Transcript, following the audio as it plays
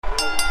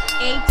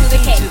A to the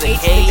K. to the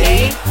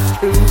K.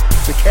 To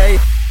the K.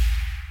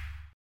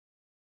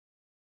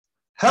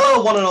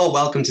 Hello, one and all.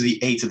 Welcome to the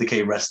A to the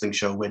K Wrestling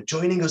Show. Where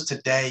joining us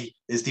today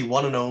is the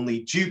one and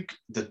only Duke,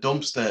 the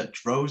Dumpster,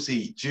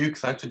 DROESE. Duke,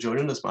 thanks for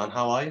joining us, man.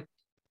 How are you?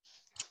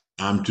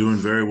 I'm doing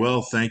very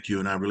well, thank you,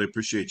 and I really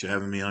appreciate you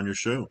having me on your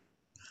show.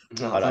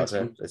 Oh, I know, thanks,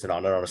 man. it's an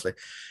honor, honestly.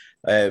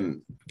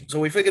 So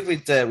we figured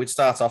we'd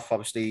start off,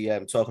 obviously,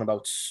 talking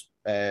about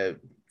sort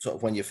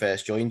of when you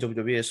first joined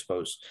WWE, I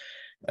suppose.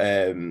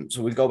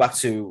 So we'd go back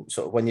to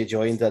sort of when you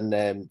joined,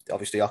 and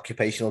obviously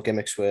occupational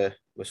gimmicks were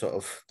sort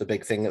of the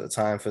big thing at the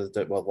time for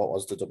what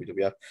was the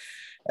WWF.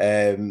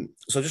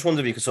 So I just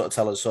wondered if you could sort of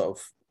tell us sort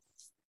of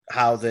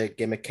how the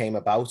gimmick came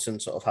about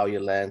and sort of how you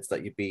learned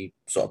that you'd be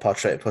sort of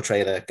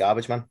portraying a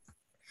garbage man.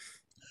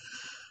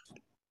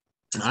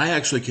 I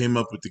actually came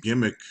up with the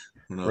gimmick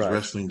when I was Right.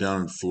 wrestling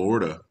down in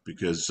Florida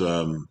because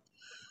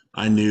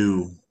I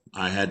knew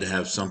I had to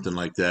have something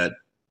like that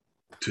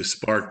to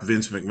spark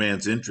Vince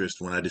McMahon's interest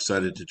when I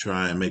decided to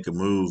try and make a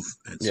move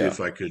and see Yeah.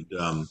 if I could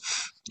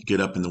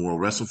get up in the World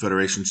Wrestling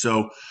Federation.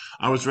 So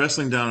I was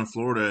wrestling down in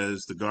Florida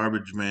as the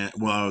garbage man.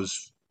 Well,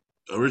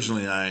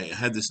 I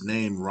had this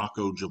name,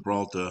 Rocco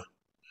Gibraltar,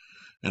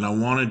 and I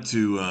wanted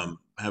to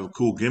have a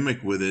cool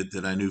gimmick with it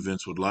that I knew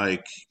Vince would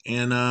like.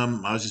 And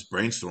I was just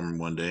brainstorming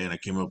one day, and I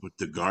came up with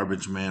the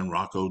Garbage Man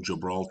Rocco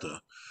Gibraltar.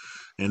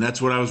 And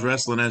that's what I was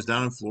wrestling as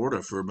down in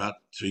Florida for about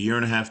a year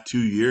and a half,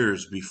 2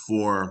 years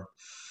before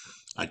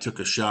I took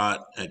a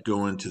shot at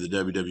going to the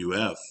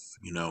WWF.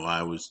 You know,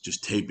 I was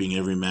just taping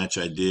every match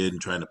I did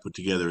and trying to put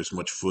together as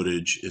much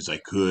footage as I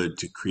could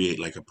to create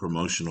like a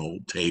promotional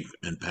tape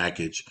and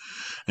package.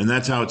 And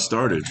that's how it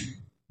started.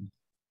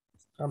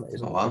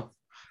 Amazing. Oh, wow.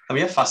 I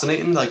mean, yeah,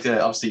 fascinating. Like,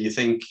 obviously, you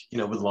think,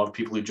 with a lot of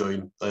people who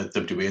join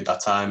WWE at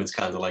that time, it's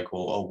kind of like,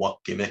 well, oh,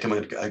 what gimmick am I,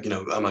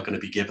 am I going to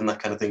be given,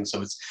 that kind of thing.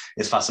 So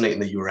it's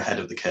fascinating that you were ahead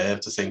of the curve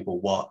to think, well,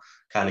 what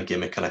kind of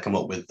gimmick can I come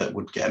up with that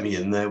would get me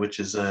in there, which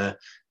is a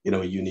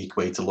unique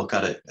way to look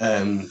at it.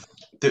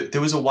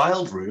 There was a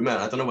wild rumor,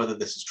 I don't know whether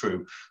this is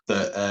true,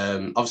 that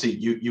obviously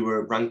you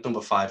were ranked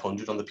number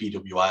 500 on the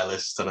PWI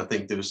list, and I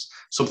think there was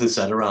something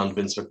said around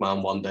Vince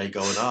McMahon one day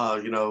going,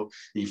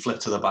 he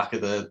flipped to the back of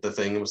the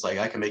thing and was like,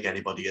 I can make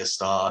anybody a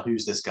star.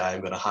 Who's this guy?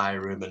 I'm going to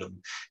hire him, and I'm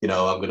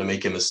going to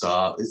make him a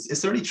star.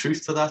 Is there any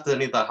truth to that? Did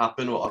any of that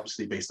happen? Or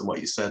obviously, based on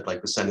what you said,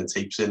 like, was sending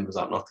tapes in, was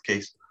that not the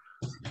case?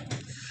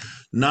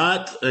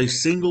 Not a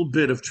single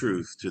bit of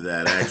truth to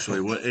that, actually.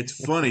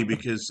 It's funny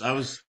because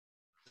like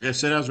I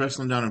said, I was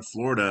wrestling down in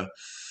Florida,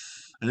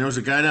 and there was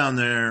a guy down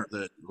there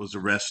that was a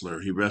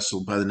wrestler. He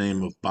wrestled by the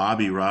name of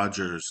Bobby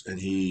Rogers, and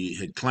he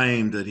had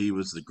claimed that he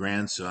was the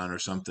grandson or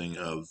something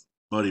of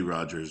Buddy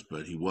Rogers,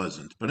 but he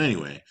wasn't. But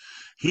anyway,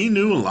 he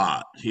knew a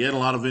lot. He had a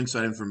lot of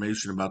inside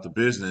information about the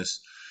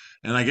business,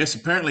 and I guess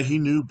apparently he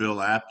knew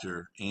Bill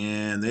Apter,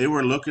 and they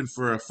were looking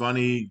for a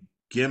funny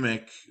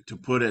gimmick to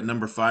put at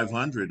number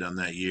 500 on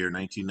that year,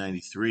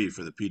 1993,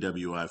 for the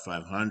PWI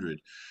 500.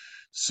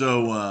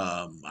 So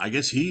I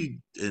guess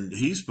he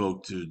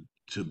spoke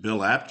to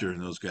Bill Apter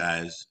and those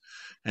guys,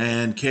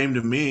 and came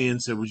to me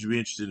and said, "Would you be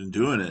interested in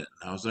doing it?"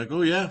 And I was like,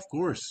 "Oh yeah, of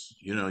course.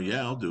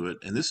 Yeah, I'll do it."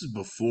 And this is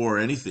before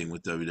anything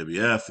with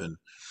WWF,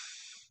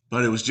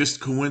 but it was just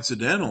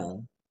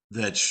coincidental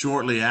that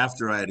shortly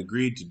after I had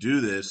agreed to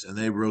do this, and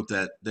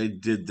they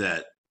did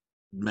that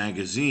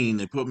magazine,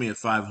 they put me at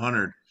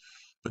 500.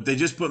 But they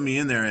just put me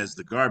in there as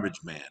the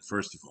garbage man,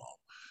 first of all.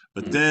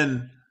 But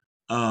then,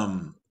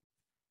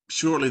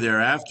 shortly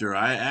thereafter,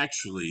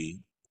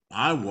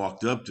 I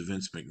walked up to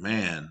Vince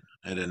McMahon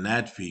at a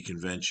NATP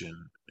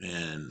convention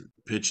and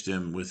pitched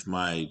him with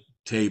my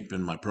tape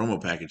and my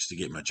promo package to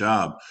get my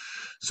job.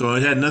 So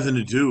it had nothing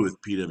to do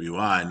with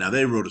PWI. Now,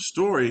 they wrote a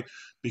story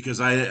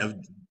because I have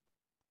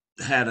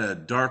had a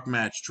dark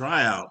match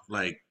tryout,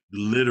 like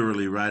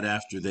literally right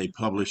after they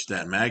published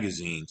that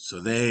magazine. So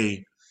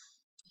they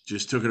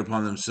just took it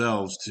upon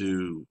themselves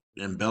to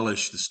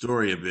embellish the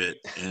story a bit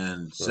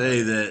and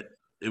say that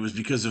it was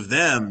because of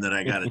them that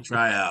I got a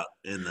tryout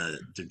in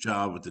the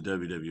job with the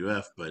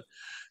WWF, but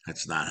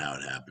that's not how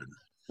it happened.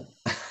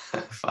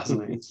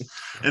 Fascinating.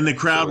 And the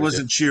crowd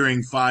wasn't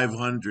cheering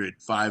 500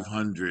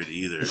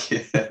 either.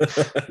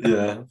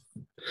 Yeah.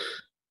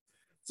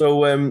 So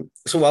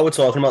while we're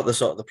talking about the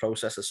sort of the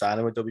process of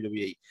signing with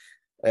WWE,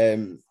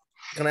 can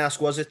I ask,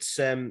 was it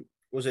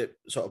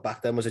sort of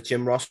back then, was it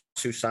Jim Ross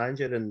who signed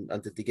you, and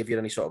did they give you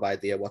any sort of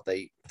idea what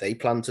they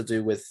planned to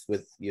do with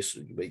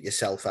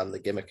yourself and the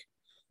gimmick?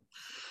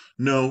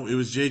 No, it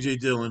was J.J.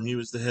 Dillon. He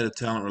was the head of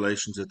talent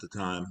relations at the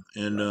time,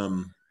 and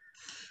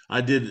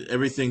I did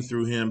everything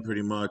through him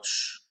pretty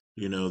much.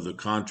 The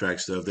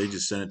contract stuff, they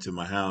just sent it to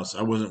my house.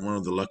 I wasn't one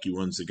of the lucky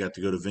ones that got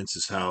to go to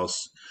Vince's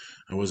house.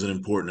 I wasn't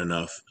important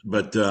enough,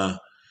 but I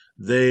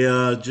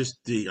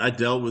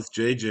dealt with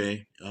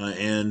JJ,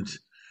 and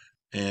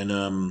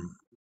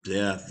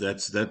yeah,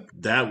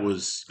 that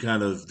was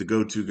kind of the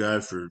go-to guy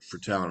for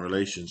talent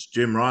relations.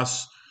 Jim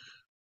Ross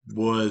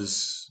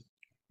was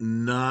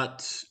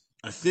not.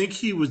 I think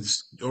he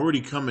was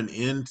already coming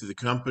into the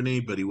company,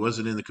 but he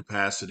wasn't in the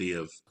capacity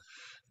of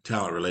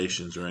talent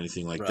relations or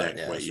anything like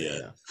that quite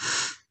yet.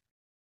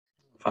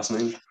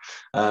 Fascinating.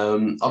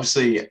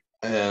 Obviously,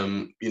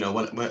 you know,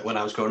 when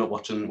I was growing up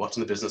watching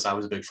the business, I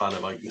was a big fan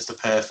of like Mr.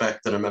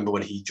 Perfect, and I remember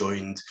when he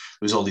joined,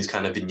 there was all these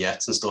kind of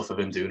vignettes and stuff of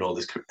him doing all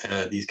these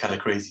kind of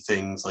crazy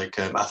things, like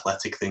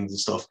athletic things and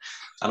stuff.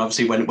 And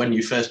obviously, when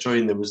you first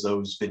joined, there was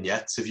those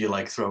vignettes of you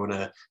like throwing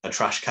a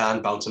trash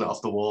can, bouncing it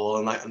off the wall,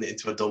 and like and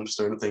into a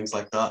dumpster and things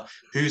like that.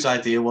 Whose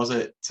idea was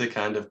it to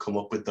kind of come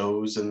up with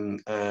those,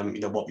 and you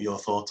know, what were your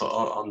thoughts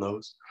on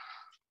those?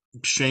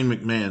 Shane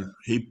McMahon,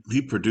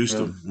 he produced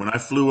Really? them. When I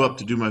flew up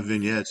to do my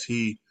vignettes,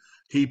 he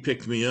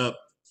picked me up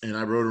and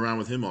I rode around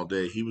with him all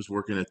day. He was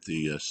working at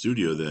the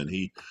studio then.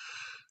 He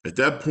At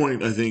that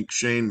point, I think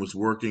Shane was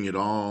working at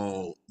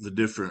all the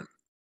different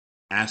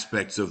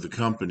aspects of the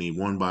company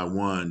one by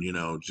one, you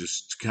know,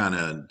 just kind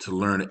of to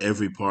learn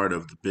every part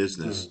of the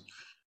business.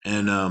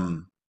 Mm.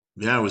 And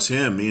yeah, it was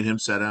him. Me and him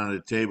sat down at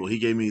a table. He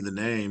gave me the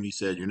name. He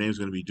said, "Your name's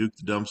going to be Duke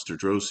the Dumpster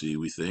DROESE,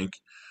 we think."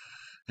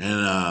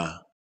 And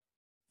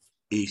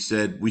he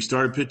said we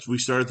started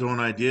throwing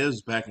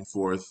ideas back and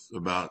forth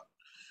about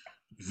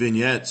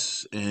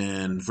vignettes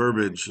and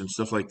verbiage and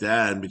stuff like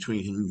that. And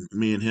between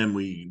me and him,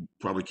 we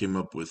probably came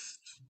up with,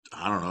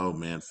 I don't know,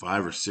 man,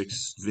 5 or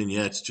 6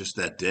 vignettes just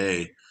that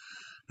day.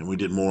 And we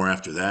did more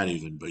after that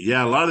even. But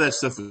yeah, a lot of that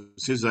stuff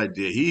was his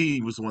idea.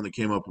 He was the one that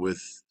came up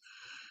with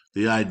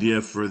the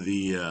idea for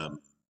the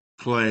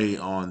play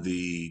on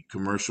the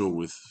commercial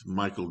with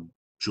Michael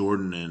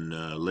Jordan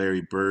and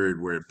Larry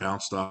Bird, where it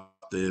bounced off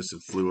this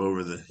and flew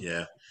over the,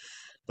 yeah.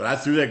 But I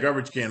threw that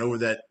garbage can over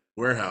that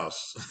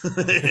warehouse.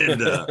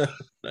 And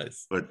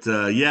Nice. but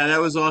yeah, that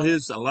was all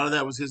his. A lot of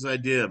that was his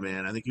idea,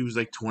 man. I think he was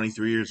like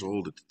 23 years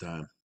old at the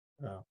time.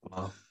 Oh.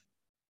 Wow.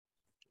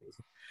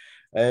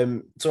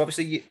 So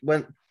obviously you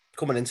went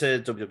coming into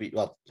WWE.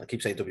 Well, I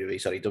keep saying WWE,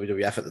 sorry,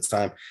 WWF at the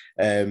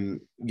time.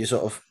 You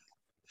sort of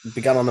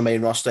began on the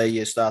main roster.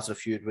 You started a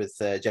feud with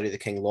Jerry the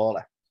King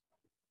Lawler,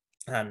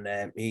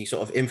 and he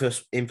sort of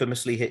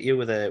infamously hit you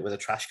with a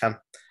trash can.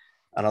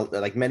 And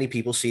like many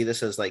people see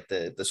this as like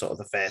the sort of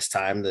the first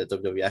time the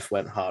WWF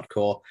went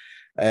hardcore.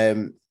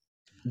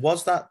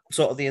 Was that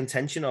sort of the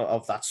intention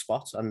of that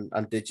spot?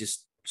 And did you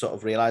sort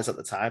of realize at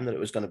the time that it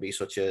was going to be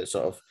such a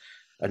sort of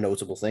a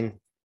notable thing?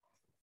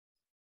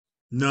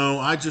 No,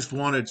 I just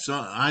wanted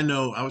some. I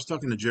know I was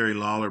talking to Jerry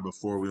Lawler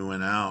before we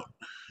went out,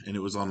 and it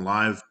was on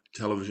live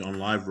television, on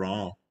live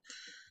Raw,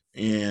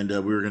 and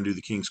we were going to do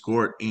the King's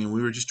Court, and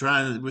we were just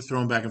we're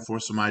throwing back and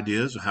forth some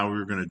ideas of how we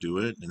were going to do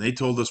it, and they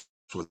told us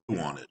what they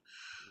wanted.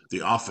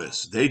 The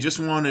Office. They just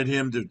wanted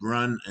him to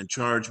run and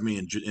charge me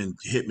and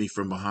hit me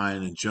from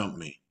behind and jump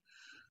me.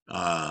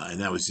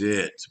 And that was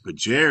it. But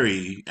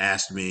Jerry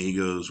asked me, he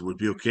goes, "Would it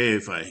be okay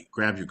if I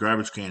grab your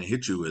garbage can and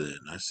hit you with it?"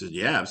 And I said,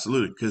 "Yeah,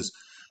 absolutely." Because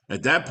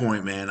at that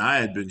point, man, I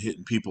had been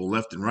hitting people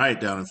left and right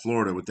down in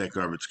Florida with that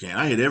garbage can.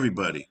 I hit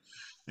everybody.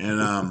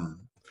 And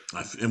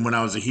and when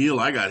I was a heel,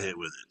 I got hit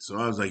with it. So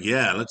I was like,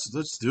 "Yeah,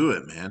 let's do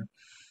it, man."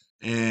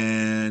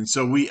 And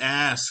so we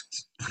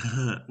asked,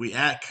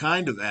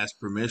 kind of asked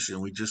permission.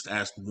 We just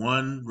asked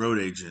one road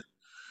agent.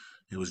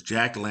 It was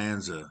Jack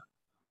Lanza.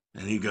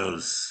 And he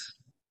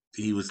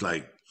was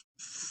like,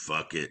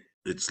 "Fuck it.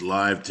 It's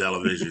live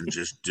television.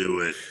 Just do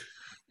it."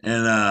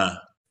 And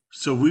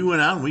so we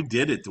went out and we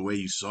did it the way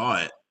you saw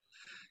it.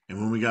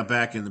 And when we got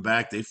back in the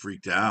back, they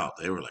freaked out.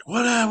 They were like,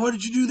 What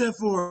did you do that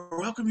for?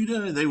 How come you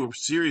did it?" They were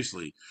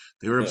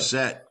they were Yeah.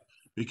 upset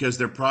because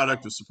their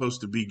product was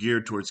supposed to be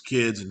geared towards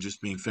kids and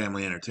just being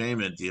family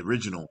entertainment, the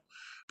original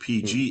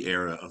PG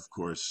era, of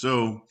course.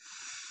 So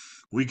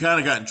we kind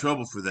of got in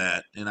trouble for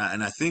that. And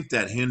I think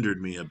that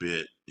hindered me a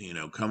bit, you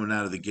know, coming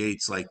out of the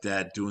gates like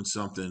that, doing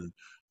something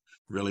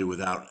really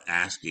without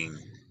asking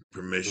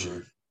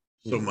permission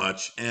so Mm.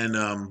 much.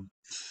 And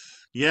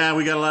yeah,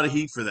 we got a lot of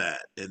heat for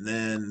that. And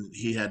then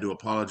he had to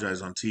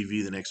apologize on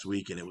TV the next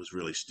week, and it was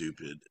really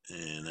stupid.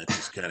 And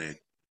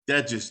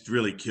that just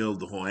really killed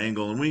the whole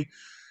angle. And we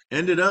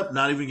ended up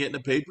not even getting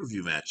a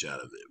pay-per-view match out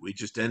of it. We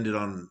just ended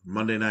on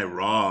Monday Night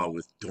Raw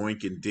with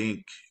Doink and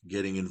Dink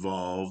getting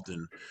involved,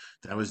 and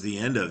that was the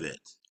end of it.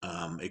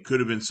 It could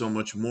have been so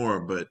much more,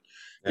 but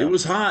it Yeah.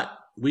 was hot.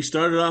 We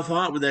started off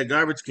hot with that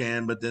garbage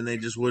can, but then they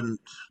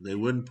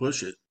wouldn't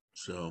push it.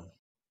 So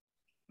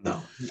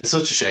No, it's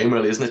such a shame,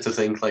 really, isn't it, to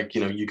think like, you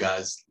know, you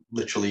guys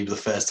literally the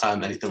first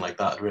time anything like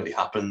that had really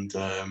happened.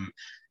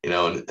 You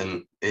know,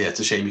 and yeah, it's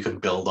a shame you couldn't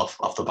build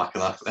off the back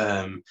of that.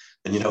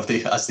 And you know,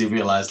 as they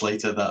realized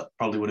later, that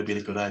probably would have been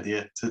a good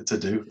idea to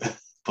do.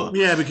 But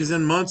yeah, because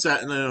then months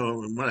out, you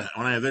know, when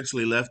I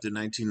eventually left in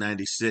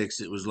 1996,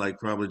 it was like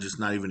probably just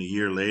not even a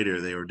year later,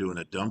 they were doing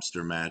a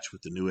dumpster match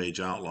with the New Age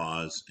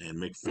Outlaws and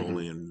Mick mhm,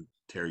 Foley and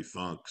Terry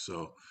Funk.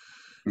 So,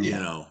 you yeah,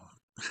 know,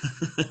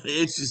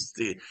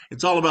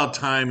 it's all about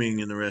timing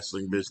in the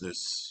wrestling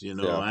business. You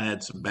know, Yeah. I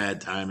had some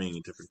bad timing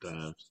at different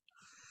times.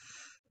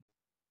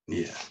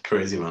 yeah,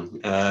 crazy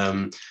man.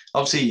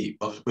 Obviously,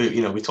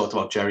 you know, we talked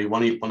about Jerry.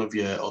 One of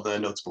your other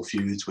notable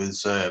feuds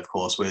was, of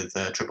course, with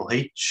Triple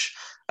H.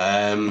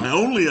 My Um,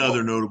 only what,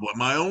 other notable,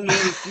 my only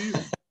other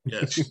feud.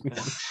 Yes.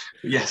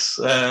 Yes,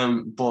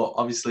 but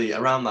obviously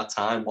around that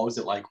time, what was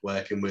it like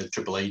working with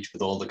Triple H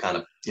with all the kind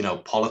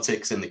of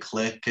politics in the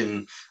clique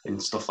and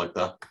stuff like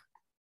that?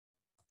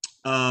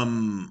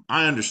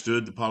 I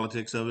understood the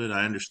politics of it.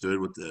 I understood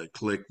what the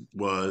clique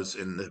was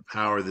and the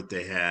power that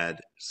they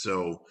had.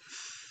 So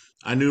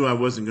I knew I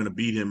wasn't going to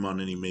beat him on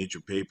any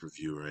major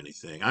pay-per-view or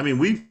anything. I mean,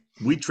 we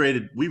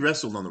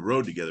wrestled on the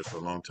road together for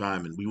a long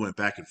time, and we went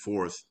back and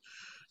forth,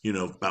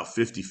 about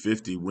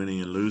 50-50,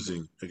 winning and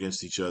losing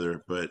against each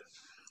other. But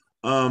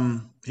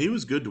he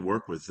was good to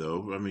work with,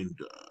 though. I mean,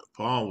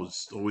 Paul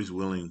was always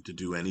willing to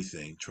do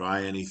anything,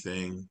 try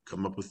anything,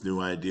 come up with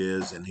new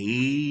ideas, and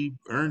he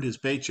earned his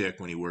paycheck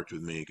when he worked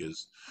with me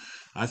because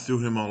I threw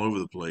him all over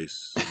the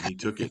place, and he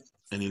took it,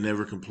 and he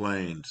never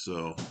complained.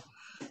 So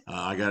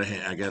I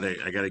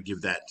gotta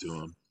give that to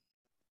him.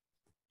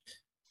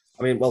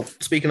 I mean, well,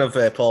 speaking of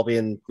Paul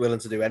being willing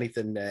to do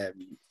anything,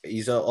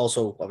 he's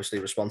also obviously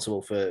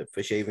responsible for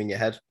shaving your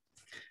head,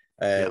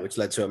 Yeah. which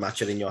led to a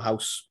match at In Your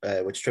House,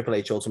 which Triple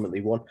H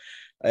ultimately won.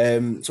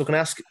 So can I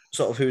ask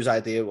sort of whose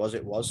idea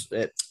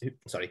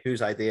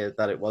whose idea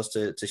that it was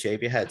to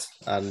shave your head?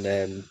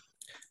 And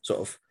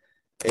sort of,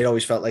 it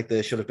always felt like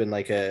there should have been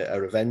like a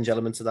revenge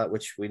element to that,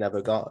 which we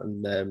never got.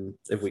 And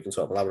if we can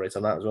sort of elaborate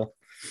on that as well.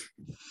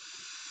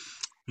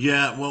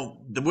 Yeah,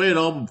 well, the way it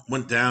all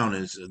went down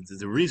is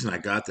the reason I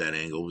got that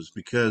angle was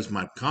because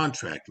my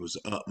contract was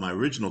up. My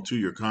original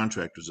 2-year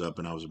contract was up,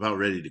 and I was about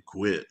ready to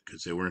quit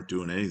because they weren't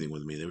doing anything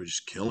with me. They were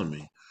just killing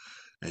me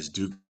as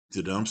Duke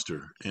the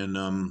Dumpster.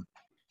 And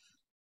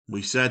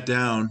we sat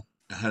down.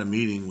 I had a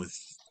meeting with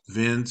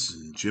Vince,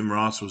 and Jim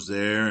Ross was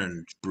there,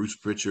 and Bruce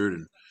Pritchard,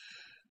 and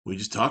we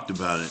just talked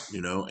about it.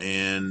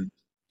 And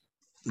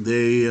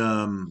they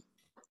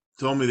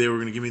told me they were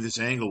going to give me this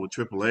angle with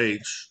Triple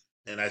H.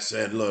 And I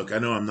said, look, I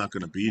know I'm not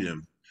going to beat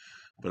him,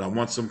 but I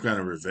want some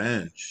kind of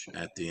revenge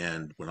at the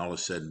end when all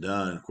is said and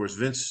done. Of course,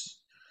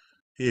 Vince,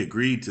 he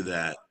agreed to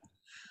that.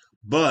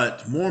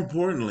 But more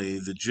importantly,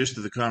 the gist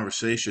of the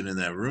conversation in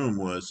that room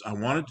was I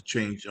wanted to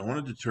change, I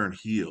wanted to turn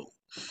heel.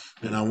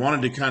 And I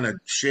wanted to kind of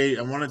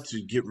I wanted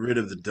to get rid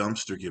of the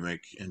dumpster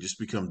gimmick and just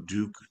become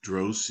Duke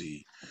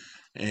DROESE.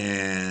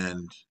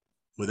 And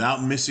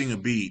without missing a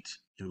beat,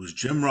 it was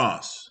Jim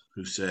Ross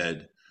who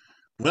said,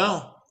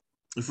 well,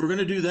 if we're going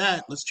to do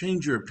that, let's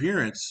change your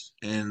appearance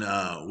and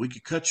we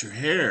could cut your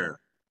hair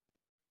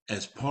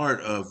as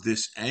part of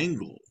this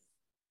angle.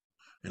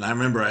 And I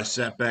remember I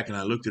sat back and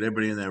I looked at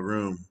everybody in that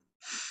room,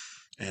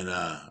 and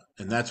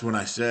that's when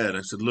I said,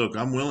 look,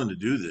 I'm willing to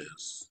do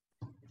this.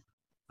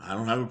 I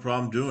don't have a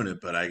problem doing it,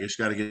 but I just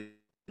got to get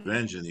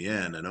revenge in the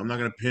end. I know I'm not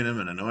going to pin him,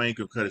 and I know I ain't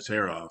going to cut his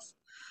hair off,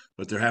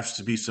 but there has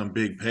to be some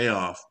big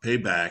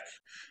payback,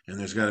 and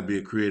there's got to be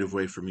a creative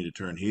way for me to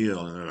turn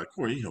heel. And they're like,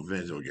 well,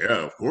 Vince, oh,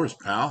 yeah, of course,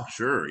 pal.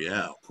 Sure,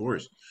 yeah, of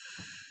course.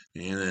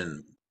 And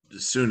then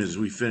as soon as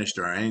we finished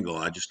our angle,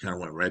 I just kind of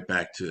went right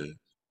back to,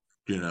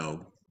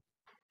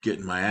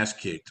 getting my ass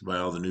kicked by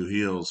all the new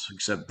heels,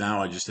 except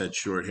now I just had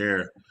short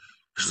hair.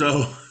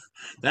 So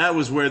that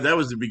was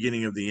the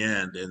beginning of the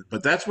end.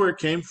 But that's where it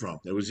came from.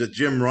 It was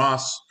Jim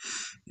Ross,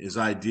 his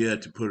idea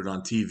to put it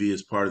on TV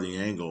as part of the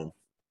angle.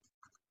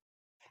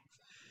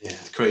 Yeah,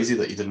 it's crazy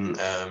that you didn't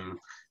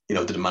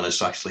manage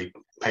to actually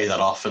pay that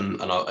off and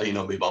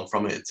move on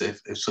from it.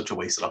 It's such a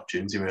wasted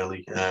opportunity,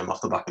 really,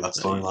 off the back of that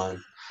storyline.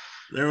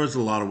 There was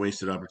a lot of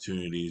wasted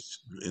opportunities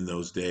in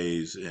those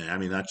days. I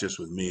mean, not just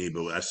with me,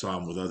 but I saw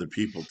them with other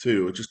people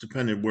too. It just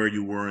depended where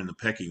you were in the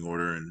pecking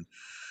order and,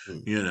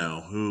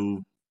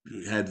 who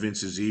had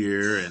Vince's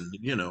ear, and,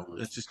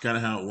 that's just kind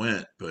of how it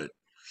went. But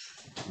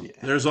yeah.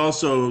 There's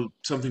also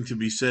something to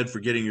be said for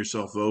getting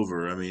yourself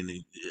over. I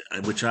mean,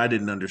 which I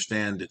didn't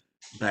understand it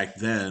back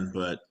then,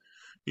 but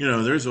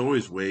there's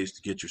always ways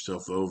to get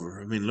yourself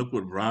over. I mean, look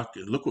what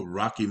Rocky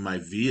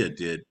Maivia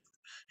did.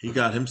 He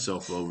got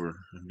himself over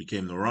and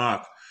became The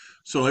Rock.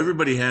 So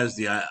everybody has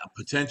the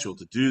potential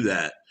to do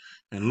that.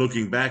 And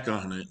looking back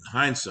on it in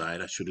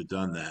hindsight, I should have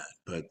done that.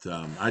 But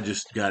I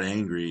just got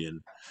angry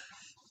and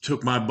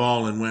took my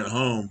ball and went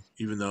home,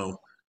 even though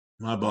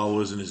my ball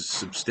wasn't as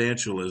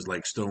substantial as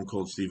like Stone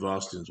Cold Steve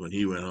Austin's when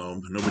he went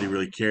home. Nobody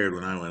really cared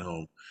when I went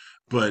home.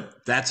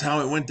 But that's how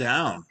it went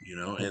down,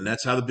 and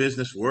that's how the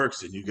business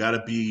works. And you got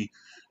to be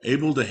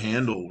able to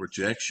handle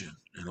rejection.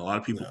 And a lot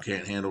of people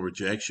can't handle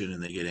rejection,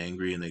 and they get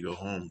angry and they go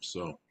home.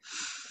 So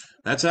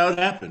that's how it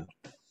happened.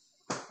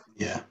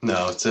 Yeah,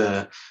 no, it's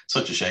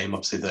such a shame,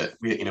 obviously, that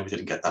we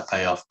didn't get that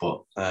payoff.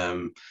 But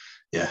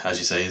yeah, as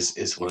you say,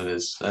 is what it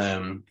is.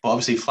 But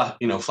obviously,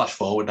 flash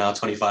forward now,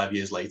 25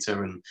 years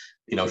later, and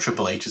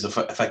Triple H is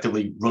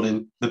effectively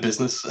running the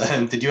business.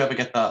 Did you ever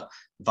get that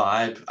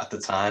vibe at the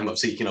time?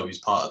 Obviously, he was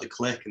part of the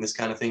clique and this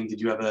kind of thing.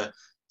 Did you ever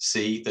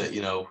see that?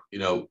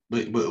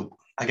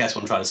 I guess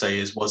what I'm trying to say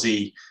is, was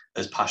he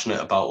as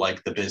passionate about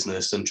like the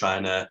business and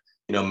trying to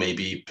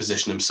maybe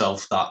position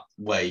himself that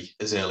way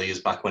as early as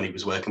back when he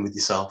was working with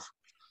yourself?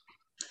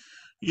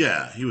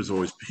 Yeah, he was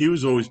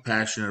always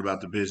passionate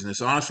about the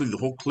business. Honestly, the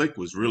whole clique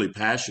was really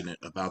passionate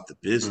about the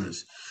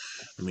business.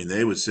 I mean,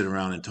 they would sit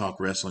around and talk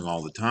wrestling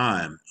all the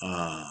time.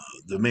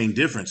 The main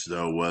difference,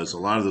 though, was a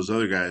lot of those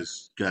other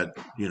guys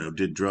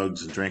did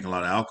drugs and drank a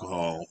lot of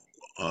alcohol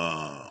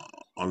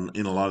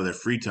in a lot of their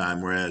free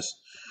time, whereas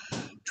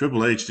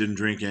Triple H didn't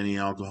drink any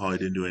alcohol. He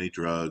didn't do any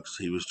drugs.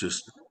 He was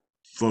just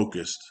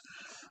focused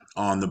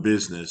on the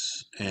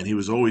business, and he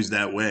was always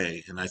that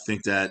way. And I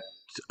think that,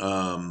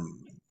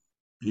 um,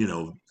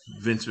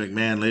 Vince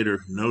McMahon later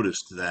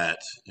noticed that,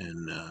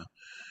 and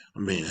I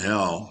mean,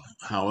 hell,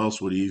 how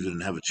else would he even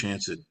have a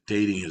chance at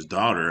dating his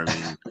daughter? I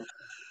mean,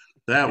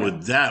 that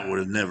would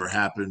have never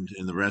happened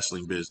in the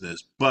wrestling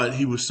business. But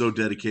he was so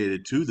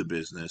dedicated to the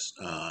business,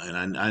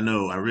 and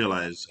I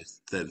realize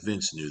that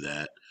Vince knew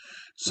that.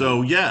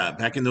 So yeah,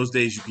 back in those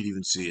days, you could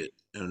even see it,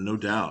 no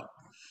doubt.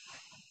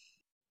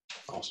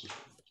 Awesome.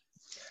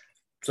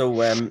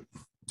 So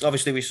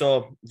obviously we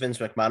saw Vince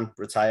McMahon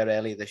retire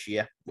early this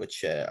year,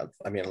 which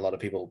I mean, a lot of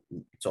people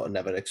sort of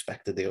never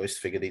expected. They always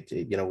figured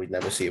we'd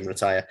never see him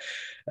retire.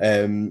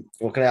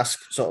 Well, can I ask,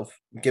 sort of,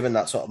 given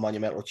that sort of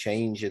monumental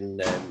change,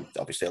 and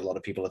obviously a lot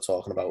of people are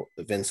talking about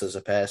Vince as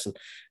a person,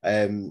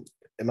 am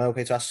I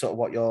okay to ask sort of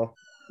what your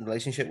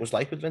relationship was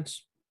like with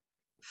Vince?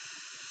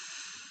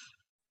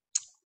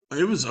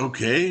 It was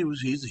okay.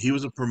 He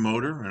was a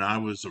promoter and I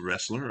was a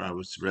wrestler. I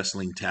was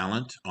wrestling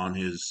talent on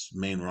his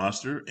main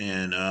roster,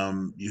 and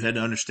you had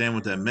to understand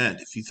what that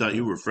meant. If you thought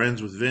you were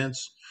friends with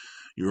Vince,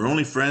 you were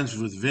only friends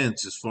with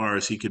Vince as far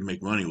as he could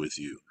make money with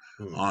you.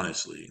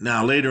 Honestly.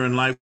 Now later in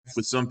life,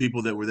 with some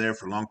people that were there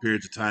for long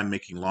periods of time,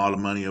 making a lot of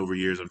money over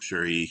years, I'm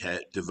sure he had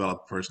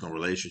developed personal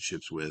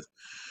relationships with.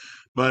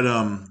 But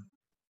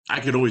I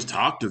could always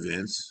talk to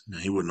Vince. Now,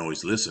 he wouldn't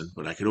always listen,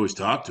 but I could always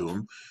talk to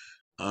him.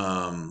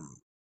 Um,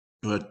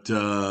 but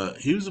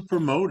he was a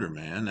promoter,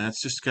 man.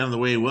 That's just kind of the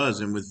way he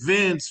was. And with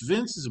Vince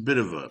is a bit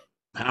of a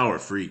power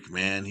freak,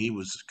 man. He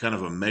was kind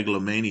of a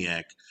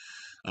megalomaniac,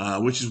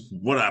 which is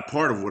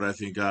part of what I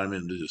think got him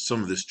into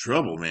some of this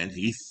trouble, man.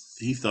 He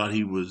thought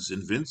he was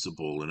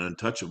invincible and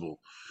untouchable,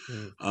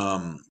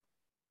 um,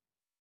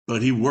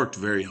 but he worked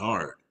very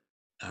hard.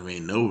 I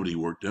mean, nobody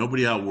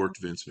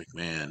outworked Vince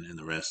McMahon in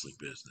the wrestling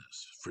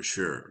business for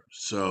sure.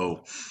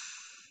 So,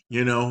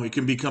 it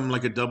can become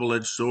like a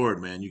double-edged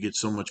sword, man. You get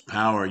so much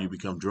power, you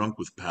become drunk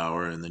with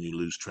power, and then you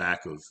lose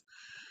track of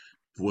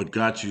what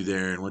got you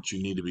there and what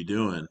you need to be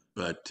doing.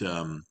 But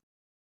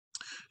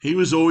he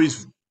was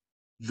always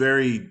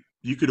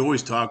you could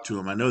always talk to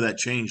him. I know that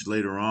changed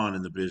later on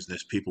in the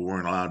business. People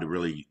weren't allowed to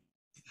really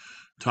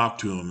talk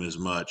to him as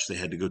much. They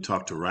had to go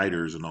talk to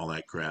writers and all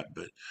that crap.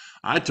 But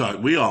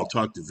we all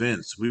talked to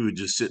Vince. We would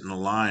just sit in a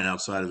line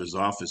outside of his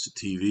office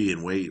at TV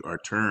and wait our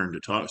turn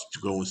to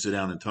go and sit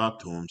down and talk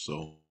to him.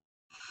 So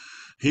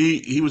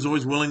he was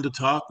always willing to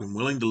talk and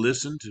willing to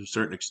listen to a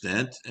certain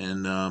extent,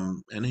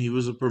 and he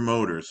was a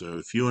promoter. So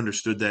if you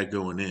understood that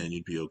going in,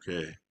 you'd be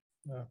okay.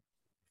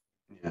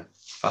 Yeah,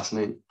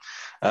 fascinating.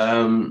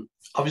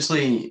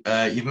 Obviously,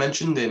 you've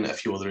mentioned in a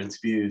few other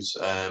interviews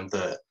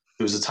that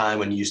there was a time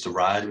when you used to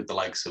ride with the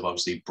likes of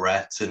obviously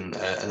Brett and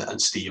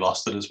Steve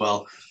Austin as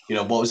well.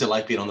 What was it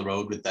like being on the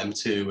road with them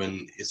two?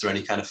 And is there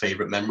any kind of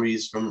favorite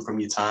memories from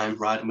your time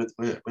riding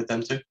with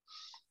them two?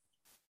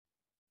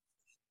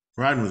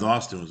 Riding with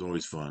Austin was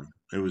always fun.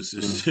 It was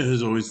it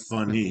was always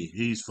fun.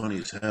 He's funny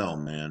as hell,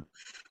 man.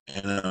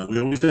 And we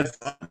always had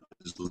fun.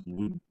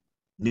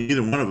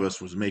 Neither one of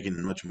us was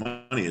making much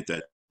money at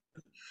that.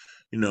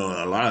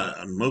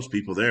 Most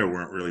people there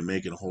weren't really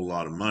making a whole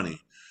lot of money.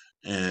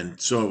 And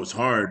so it was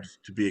hard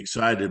to be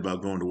excited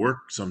about going to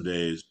work some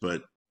days,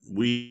 but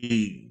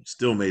we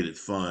still made it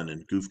fun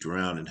and goofed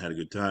around and had a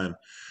good time.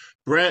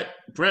 Brett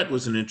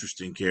was an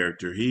interesting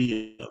character.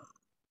 He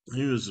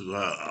was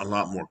a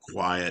lot more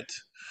quiet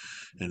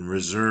and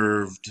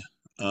reserved.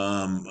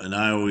 And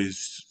I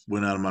always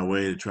went out of my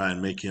way to try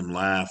and make him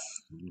laugh,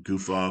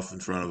 goof off in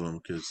front of him,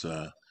 because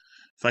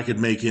if I could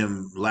make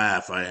him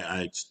laugh,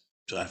 I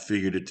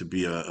figured it to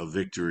be a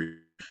victory.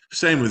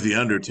 Same with the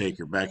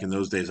Undertaker back in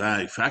those days.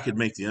 If I could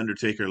make the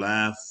Undertaker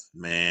laugh,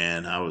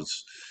 man, I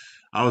was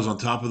on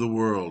top of the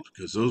world,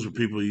 because those were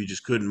people you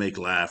just couldn't make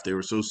laugh. They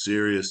were so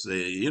serious.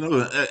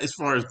 As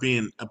far as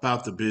being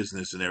about the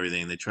business and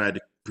everything, they tried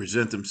to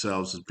present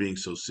themselves as being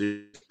so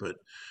serious, but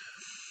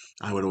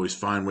I would always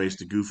find ways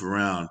to goof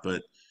around.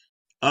 But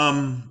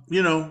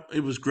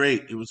it was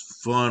great. It was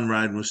fun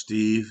riding with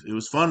Steve. It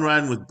was fun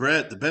riding with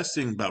Brett. The best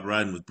thing about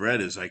riding with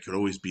Brett is I could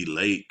always be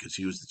late because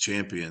he was the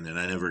champion and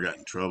I never got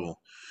in trouble.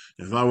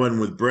 If I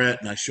wasn't with Brett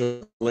and I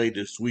showed up late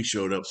as we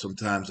showed up,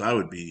 sometimes I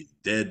would be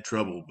dead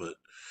trouble. But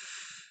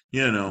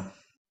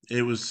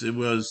it was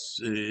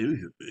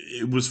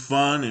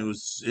fun. It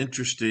was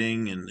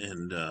interesting, and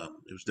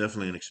it was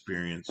definitely an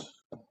experience.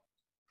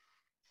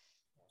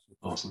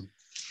 Awesome.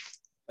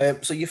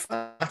 So your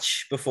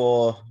match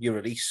before your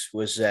release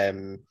was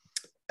a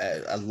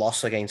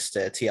loss against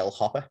TL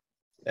Hopper,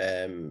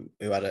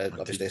 who had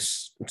obviously a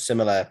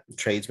similar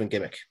tradesman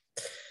gimmick.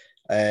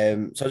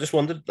 So I just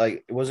wondered,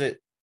 was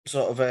it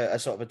sort of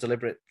a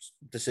deliberate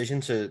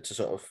decision to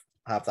sort of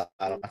have that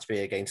match be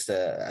against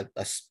a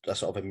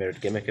sort of a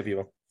mirrored gimmick, if you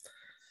will?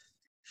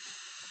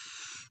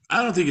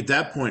 I don't think at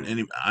that point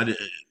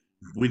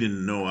we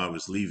didn't know I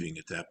was leaving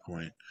at that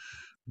point.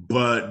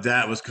 But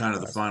that was kind of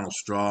the Right. final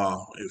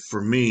straw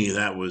for me.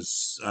 I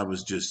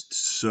was just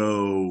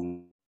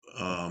so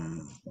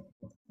um,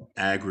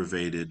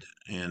 aggravated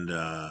and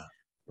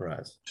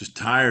Right. just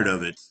tired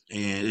of it,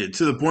 and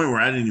to the point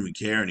where I didn't even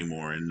care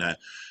anymore. And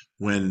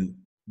when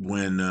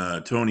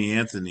Tony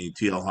Anthony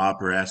TL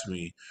Hopper asked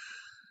me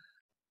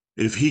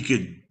if he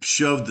could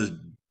shove the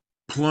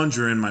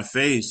plunger in my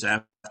face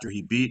after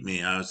he beat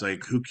me, I was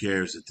like, who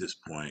cares at this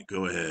point?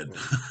 Go ahead.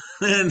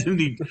 Mm. And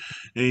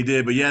he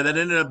did. But yeah, that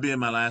ended up being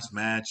my last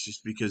match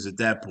just because at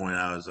that point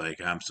I was like,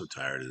 I'm so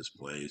tired of this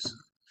place.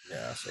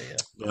 Yeah, I see. Yeah.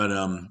 But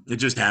it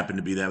just happened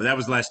to be that. That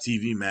was the last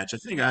TV match. I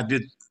think I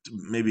did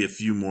maybe a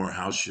few more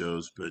house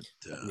shows, but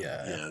Yeah.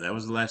 Yeah. yeah, that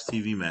was the last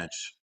TV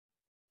match.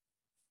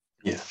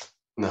 Yeah.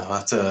 No,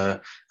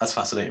 that's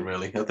fascinating,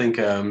 really. I think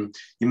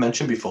you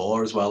mentioned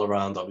before as well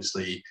around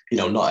obviously,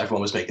 not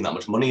everyone was making that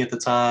much money at the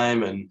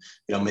time, and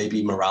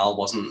maybe morale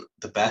wasn't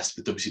the best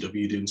with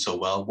WCW doing so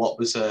well. What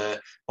was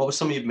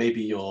some of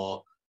maybe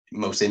your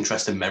most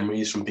interesting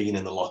memories from being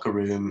in the locker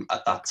room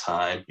at that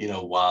time?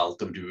 While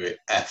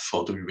WWF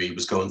or WWE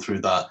was going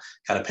through that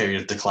kind of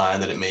period of decline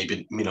that it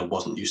maybe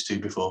wasn't used to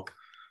before.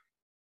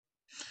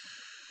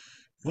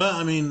 Well,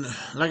 I mean,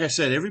 like I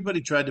said, everybody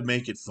tried to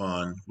make it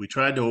fun. We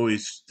tried to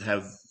always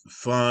have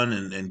fun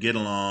and get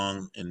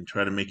along and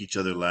try to make each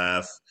other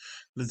laugh.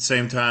 But at the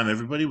same time,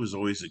 everybody was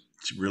always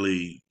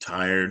really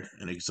tired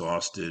and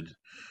exhausted.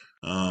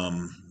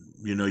 Um,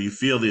 you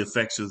feel the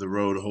effects of the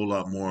road a whole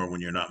lot more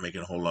when you're not making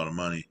a whole lot of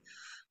money.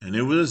 And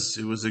it was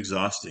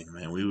exhausting,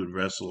 man. We would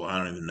wrestle, I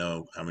don't even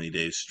know how many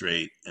days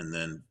straight, and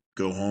then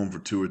go home for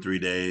 2 or 3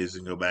 days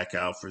and go back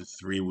out for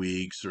 3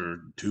 weeks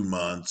or 2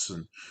 months.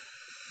 And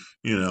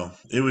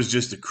it was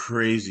just a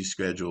crazy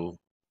schedule,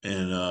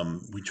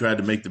 and we tried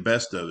to make the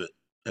best of it.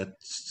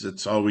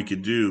 That's all we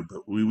could do.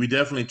 But we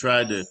definitely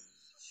tried to,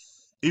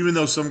 even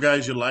though some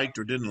guys you liked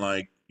or didn't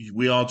like,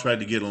 we all tried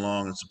to get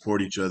along and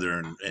support each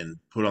other and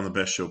put on the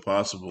best show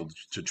possible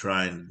to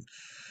try and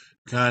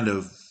kind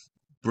of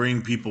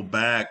bring people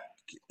back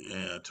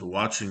to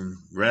watching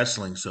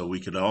wrestling, so we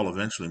could all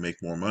eventually make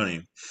more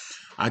money.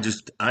 I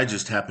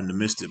just happened to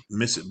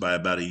miss it by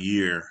about a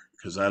year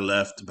because I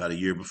left about a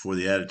year before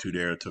the Attitude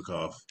Era took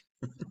off.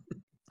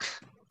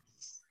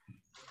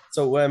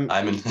 So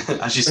Timing,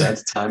 as you said,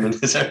 timing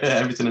is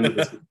everything in the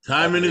business.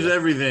 Timing is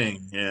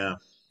everything. Yeah.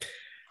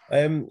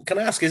 can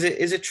I ask, is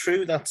it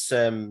true that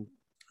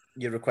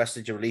you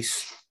requested your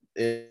release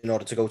in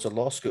order to go to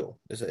law school?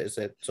 Is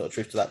there sort of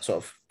truth to that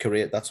sort of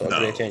career, that sort of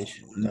career No,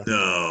 change? no,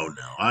 no.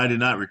 I did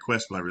not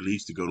request my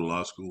release to go to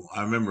law school.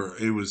 I remember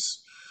there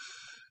was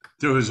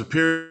a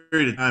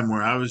period of time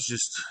where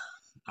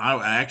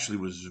I actually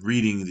was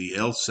reading the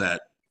LSAT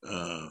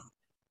uh,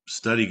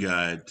 study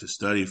guide to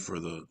study for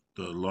the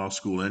law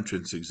school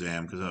entrance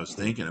exam because I was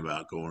thinking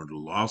about going to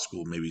law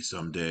school maybe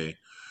someday.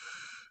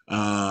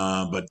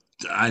 But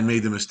I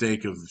made the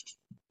mistake of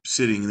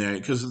sitting there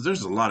because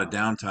there's a lot of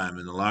downtime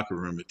in the locker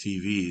room at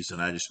TVs,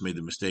 and I just made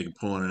the mistake of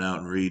pulling it out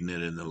and reading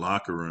it in the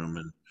locker room.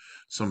 And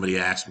somebody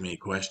asked me a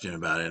question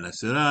about it, and I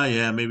said, "Oh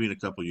yeah, maybe in a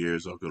couple of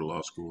years I'll go to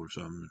law school or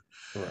something."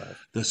 Right.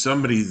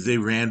 They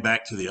ran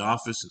back to the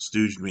office and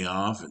stooged me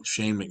off, and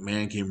Shane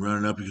McMahon came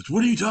running up. He goes,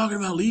 "What are you talking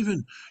about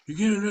leaving? You're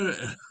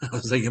getting." I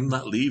was like, "I'm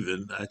not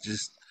leaving. I've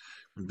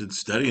been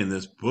studying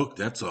this book.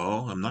 That's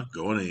all. I'm not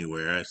going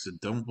anywhere." I said,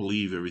 "Don't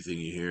believe everything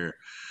you hear."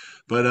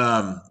 But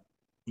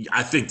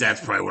I think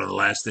that's probably one of the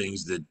last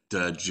things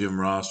that Jim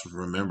Ross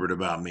remembered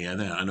about me.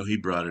 I know he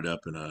brought it up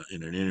in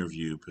an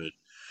interview, but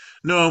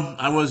no,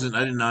 I wasn't.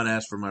 I did not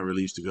ask for my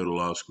release to go to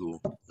law school.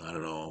 Not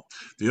at all.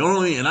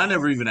 And I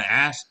never even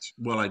asked.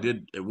 Well, I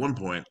did at one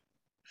point.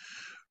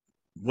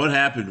 What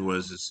happened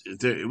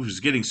it was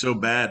getting so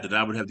bad that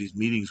I would have these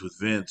meetings with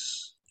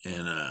Vince,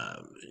 and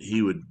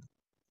he would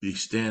be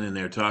standing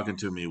there talking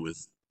to me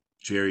with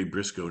Jerry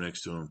Briscoe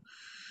next to him.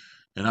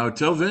 And I would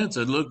tell Vince,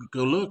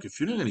 go look, if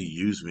you're not going to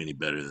use me any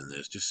better than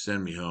this, just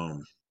send me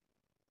home,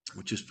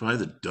 which is probably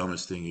the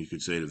dumbest thing you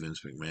could say to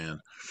Vince McMahon.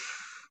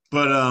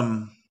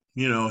 But,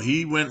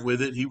 he went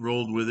with it. He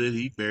rolled with it.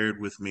 He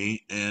bared with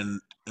me. And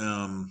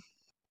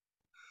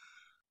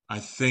I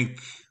think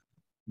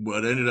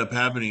what ended up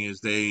happening is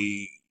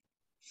they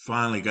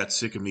finally got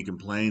sick of me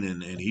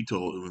complaining. And he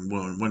told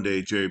one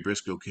day Jerry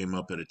Briscoe came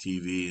up at a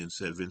TV and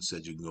said, Vince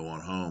said you can go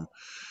on home.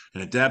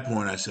 And at that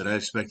point, I said, I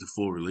expect a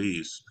full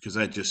release because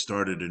I just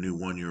started a new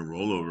 1 year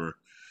rollover.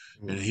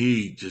 And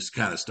he just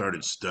kind of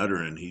started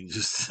stuttering. He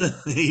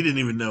didn't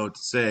even know what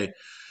to say.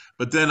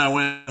 But then I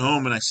went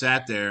home and I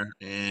sat there,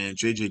 and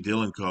JJ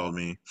Dillon called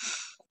me.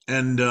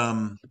 And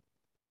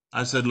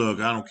I said, look,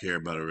 I don't care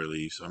about a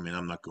release. I mean,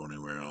 I'm not going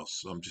anywhere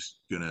else. I'm just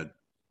going to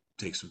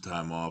take some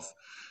time off.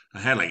 I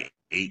had like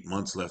 8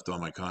 months left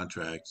on my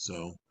contract.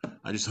 So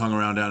I just hung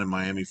around down in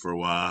Miami for a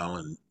while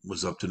and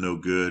was up to no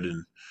good.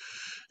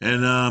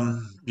 And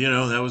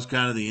that was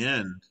kind of the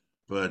end.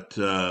 But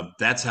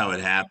that's how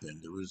it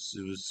happened. It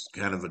was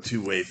kind of a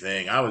two-way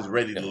thing. I was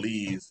ready to Yeah.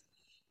 leave,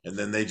 and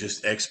then they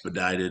just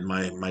expedited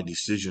my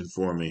decision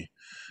for me.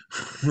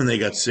 when they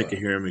got sick of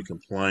hearing me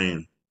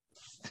complain.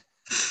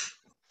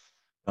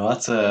 Oh,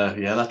 that's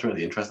yeah, that's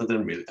really interesting. I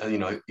didn't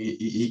really,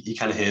 you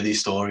kind of hear these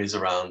stories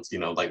around,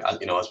 like as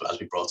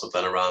we brought up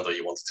then around, or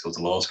you wanted to go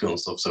to law school and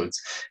stuff. So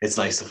it's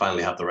nice to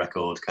finally have the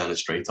record kind of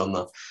straight on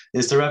that.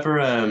 Is there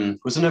ever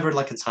was there never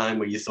like a time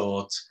where you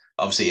thought,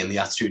 obviously in the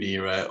Attitude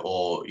Era,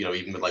 or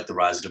even with like the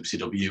rise of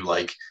WCW,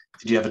 like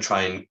did you ever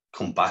try and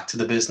come back to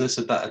the business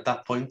at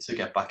that point to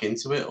get back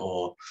into it,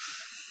 or?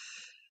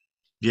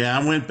 Yeah,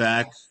 I went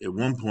back at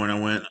one point.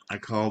 I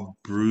called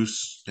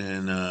Bruce,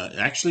 and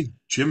actually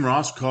Jim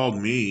Ross called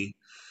me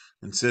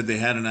and said they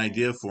had an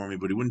idea for me,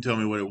 but he wouldn't tell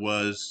me what it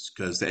was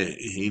because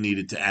he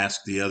needed to ask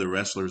the other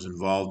wrestlers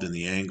involved in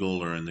the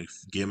angle or in the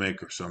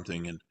gimmick or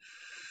something.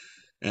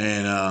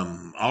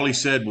 And all he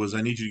said was,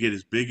 "I need you to get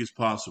as big as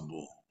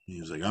possible." He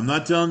was like, "I'm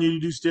not telling you to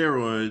do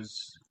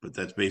steroids," but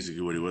that's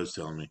basically what he was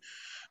telling me.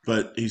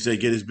 But he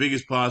said, "Get as big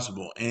as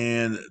possible."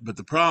 But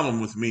the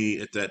problem with me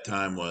at that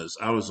time was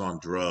I was on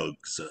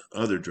drugs,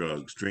 other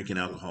drugs, drinking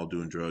alcohol,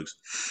 doing drugs,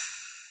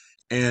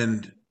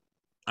 and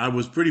I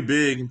was pretty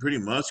big and pretty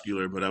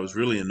muscular, but I was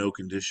really in no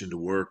condition to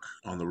work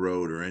on the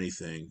road or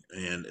anything.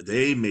 And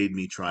they made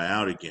me try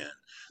out again.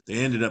 They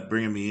ended up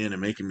bringing me in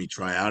and making me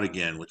try out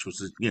again, which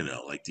was,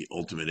 like the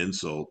ultimate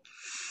insult.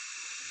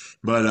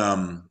 But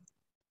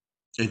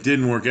it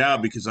didn't work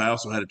out because I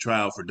also had a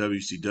tryout for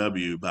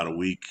WCW about a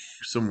week,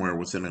 somewhere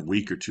within a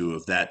week or two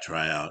of that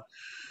tryout.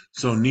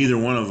 So neither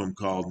one of them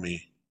called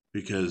me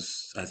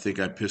because I think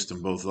I pissed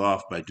them both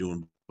off by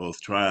doing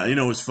both tryouts.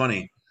 It's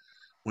funny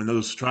when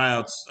those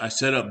tryouts, I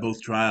set up both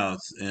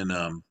tryouts, and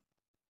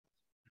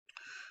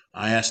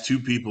I asked two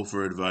people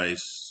for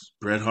advice,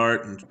 Bret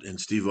Hart and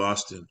Steve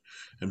Austin.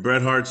 And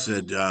Bret Hart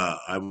said,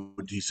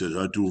 he said,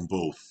 "I do them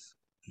both."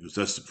 He goes,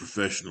 "That's the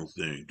professional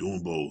thing, do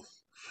them both."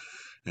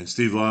 And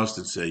Steve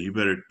Austin said, "You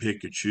better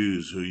pick or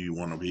choose who you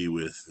want to be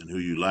with and who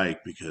you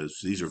like because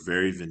these are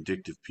very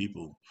vindictive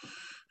people."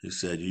 He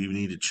said, "You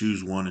need to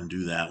choose one and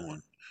do that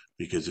one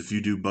because if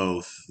you do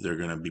both, they're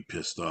going to be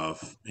pissed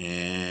off."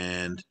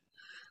 And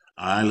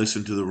I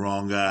listened to the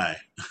wrong guy.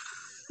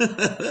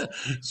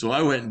 So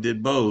I went and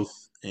did both,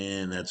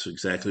 and that's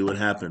exactly what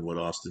happened. What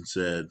Austin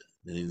said,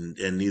 and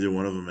neither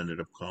one of them ended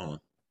up calling.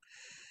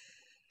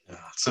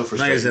 It's so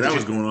Like I frustrating. said, I Did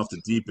was you? going off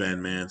the deep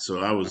end, man. So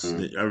I was,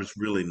 Mhm. I was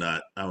really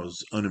not. I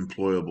was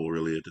unemployable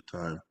really at the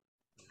time.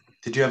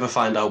 Did you ever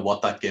find out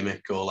what that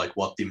gimmick or like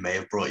what they may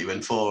have brought you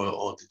in for,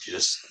 or did you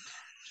just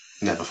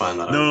never find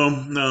that out? No,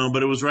 no,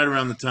 but it was right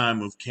around the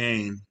time of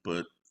Kane.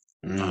 But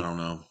I Mm, don't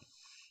know.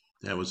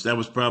 That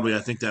was probably, I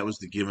think that was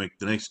the gimmick,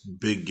 the next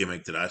big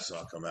gimmick that I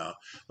saw come out.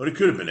 But it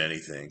could have been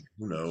anything.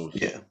 Who knows?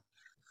 yeah.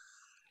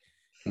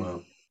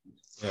 Well,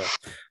 Yeah.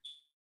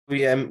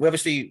 We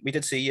obviously we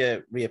did see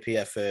you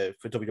reappear for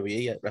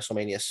WWE at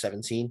WrestleMania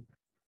 17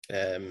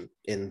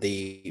 in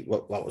the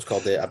what was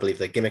called the I believe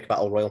the gimmick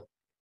battle royal.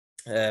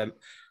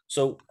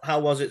 So how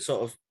was it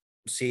sort of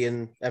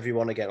seeing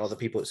everyone again, or the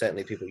people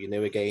certainly people you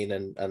knew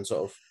again, and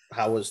sort of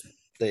how was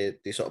the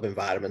sort of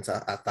environment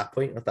at that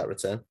point at that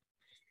return?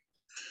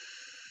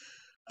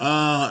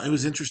 It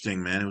was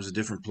interesting, man. It was a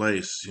different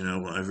place.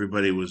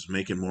 Everybody was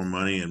making more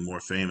money and more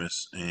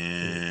famous, Mm,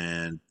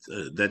 and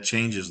that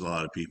changes a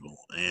lot of people.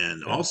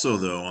 And yeah. also,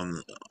 though,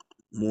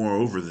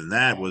 moreover than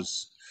that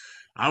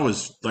I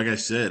was, like I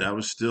said, I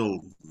was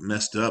still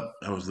messed up.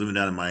 I was living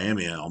down in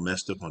Miami, all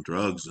messed up on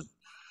drugs, and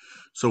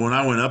so when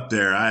I went up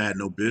there, I had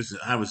no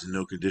business. I was in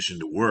no condition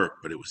to work,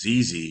 but it was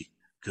easy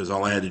because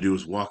all I had to do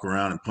was walk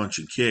around and punch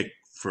and kick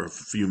for a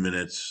few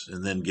minutes,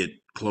 and then get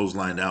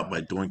clotheslined out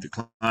by Doink the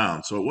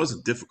Clown. So it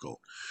wasn't difficult.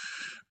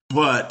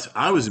 But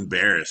I was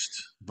embarrassed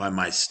by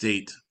my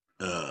state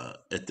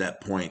at that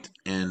point,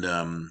 and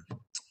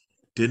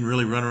didn't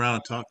really run around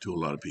and talk to a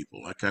lot of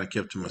people. I kind of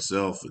kept to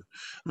myself.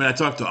 I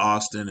talked to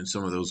Austin and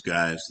some of those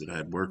guys that I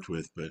had worked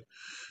with, but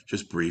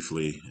just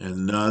briefly.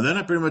 And then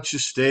I pretty much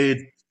just stayed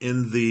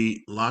in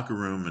the locker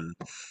room and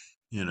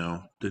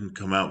didn't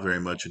come out very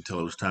much until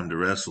it was time to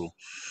wrestle.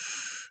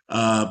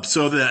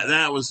 So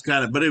that was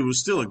kind of, but it was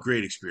still a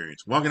great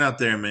experience. Walking out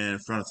there, man, in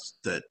front of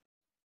that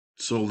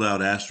sold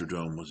out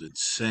Astrodome was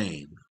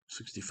insane.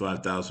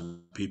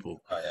 65,000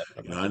 people. Oh yeah, I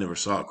I imagine. never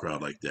saw a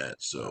crowd like that. No.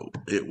 So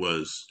it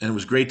was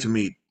great to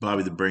meet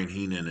Bobby the Brain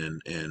Heenan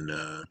and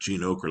Gene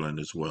Okerlund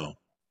as well.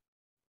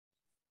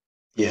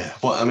 yeah.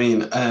 Well, I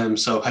mean,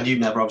 so had you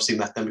never obviously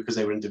met them because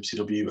they were in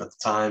WCW at the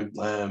time?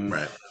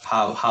 Right.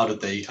 How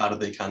did they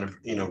kind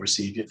of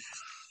receive you?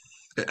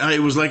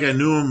 It was like I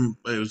knew them.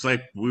 It was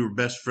like we were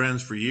best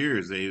friends for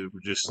years. They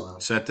just Wow.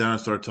 sat down and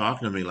started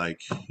talking to me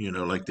like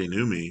they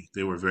knew me.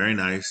 They were very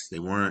nice. They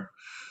weren't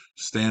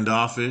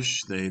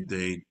standoffish. There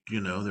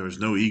was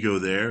no ego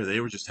there. They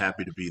were just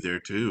happy to be there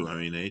too.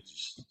 And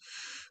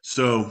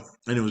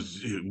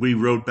we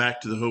rode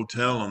back to the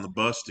hotel on the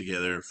bus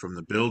together from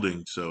the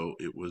building. So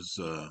it was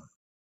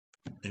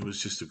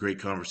just a great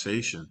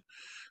conversation.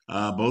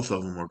 Both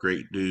of them were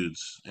great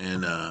dudes.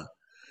 And,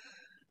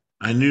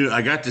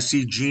 I got to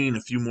see Gene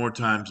a few more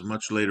times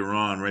much later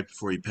on, right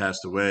before he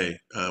passed away.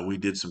 We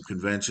did some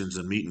conventions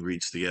and meet and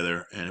greets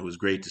together, and it was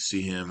great to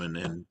see him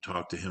and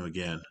talk to him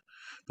again.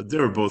 but they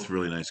were both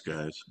really nice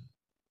guys.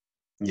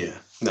 Yeah,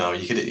 no,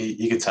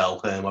 you could tell.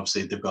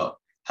 Obviously, they've got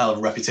hell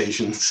of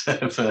reputations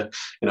for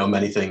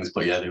many things,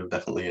 but yeah, they were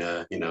definitely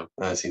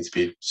seem to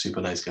be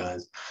super nice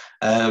guys.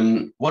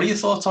 What are your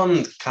thoughts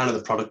on kind of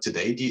the product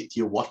today? Do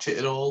you watch it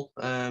at all?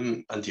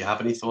 And do you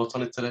have any thoughts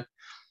on it today?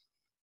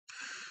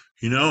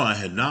 I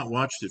had not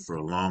watched it for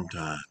a long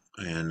time,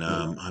 and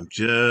Mm, I'm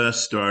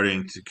just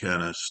starting to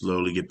kind of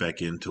slowly get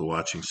back into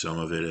watching some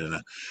of it,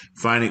 and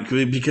finding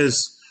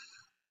because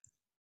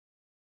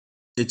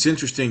it's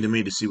interesting to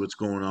me to see what's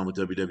going on with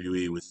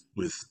WWE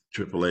with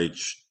Triple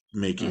H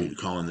mm,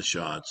 calling the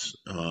shots.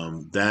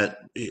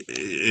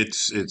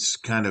 It's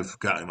kind of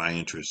got my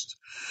interest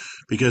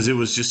because it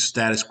was just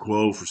status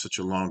quo for such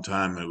a long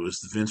time. It was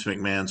Vince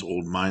McMahon's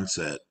old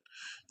mindset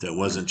that mm,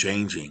 wasn't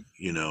changing.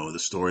 The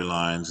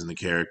storylines and the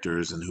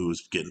characters and who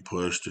was getting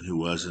pushed and who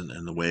wasn't,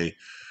 and the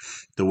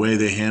way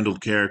they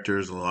handled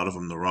characters, a lot of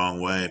them the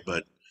wrong way.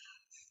 But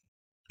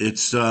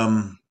it's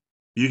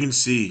you can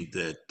see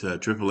that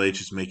Triple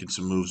H is making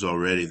some moves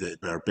already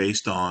that are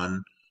based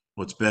on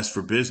what's best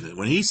for business.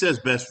 When he says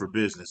best for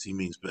business, he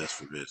means best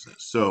for business.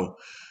 So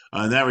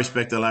in that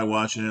respect, I like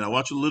watching it. I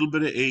watch a little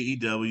bit of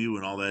AEW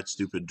and all that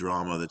stupid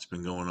drama that's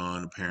been going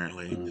on,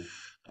 apparently,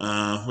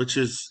 mm. which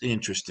is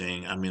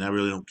interesting. I mean, I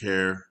really don't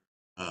care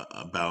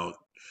about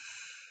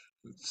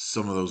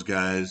some of those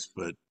guys,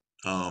 but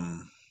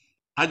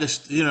I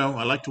just,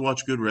 I like to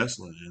watch good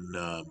wrestling,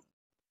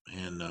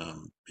 and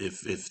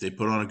if they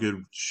put on a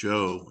good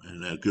show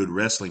and a good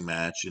wrestling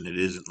match, and it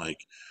isn't like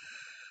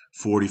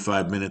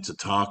 45 minutes of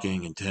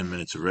talking and 10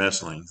 minutes of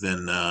wrestling,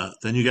 then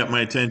you got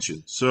my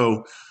attention.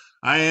 So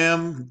I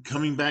am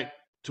coming back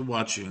to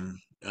watching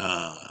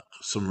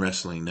some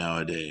wrestling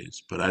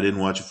nowadays, but I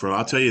didn't watch it for.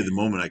 I'll tell you, the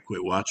moment I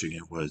quit watching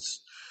it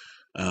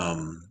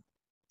um,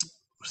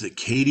 was it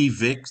Katie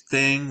Vick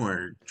thing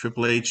where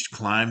Triple H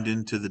climbed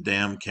into the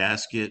damn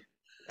casket?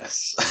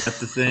 Yes, Is that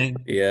the thing?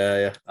 Yeah,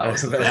 yeah. that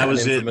was the That thing. An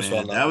was it, infamous man.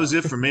 one, that That one. was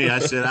it for me. I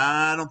said,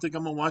 I don't think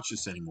I'm gonna watch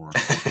this anymore.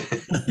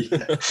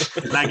 Yeah.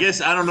 And I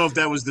guess I don't know if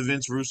that was the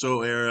Vince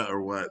Russo era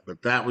or what,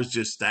 but that was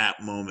just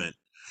that moment.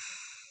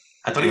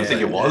 I don't I even was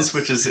think like, it was,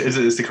 which this.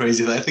 is the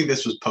crazy thing. I think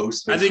this was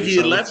post I Vince think he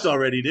had Russo, left which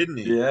already, didn't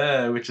he?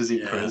 yeah, which is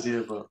even Yeah.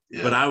 crazier. But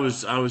But yeah, I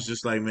was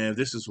just like, man, if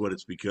this is what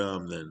it's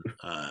become, then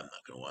I'm not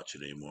gonna watch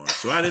it anymore.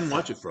 So I didn't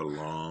watch it for a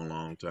long,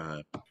 long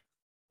time.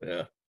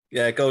 Yeah.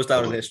 Yeah, it goes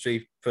down in but,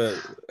 history for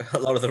a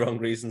lot of the wrong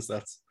reasons.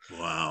 That's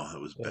Wow, that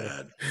was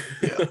bad.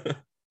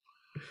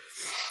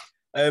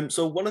 yeah.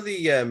 So one of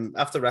the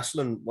after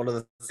wrestling, one of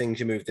the things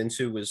you moved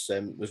into was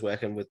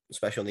working with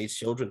special needs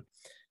children,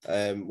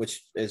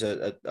 which is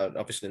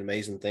obviously an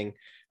amazing thing.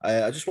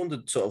 I just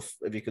wondered sort of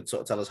if you could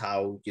sort of tell us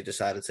how you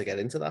decided to get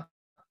into that.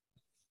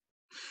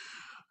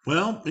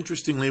 Well,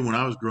 interestingly, when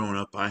I was growing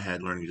up, I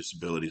had learning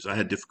disabilities. I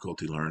had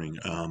difficulty learning.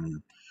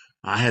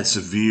 I had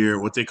severe,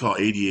 what they call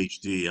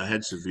ADHD. I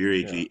had severe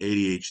Yeah.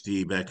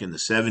 ADHD back in the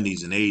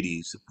 70s and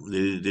 80s.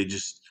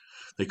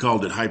 They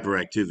called it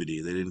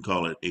hyperactivity. They didn't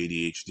call it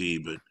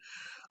ADHD, but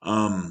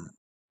um,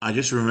 I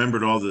just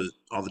remembered all the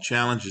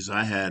challenges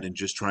I had in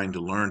just trying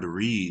to learn to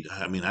read.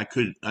 I mean, I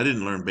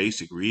didn't learn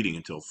basic reading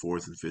until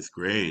fourth and fifth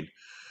grade,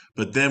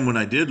 but then when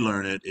I did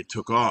learn it, it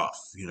took off.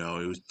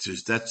 It was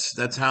just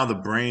that's how the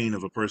brain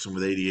of a person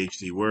with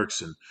ADHD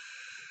works. And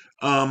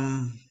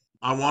um,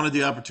 I wanted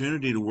the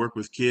opportunity to work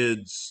with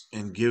kids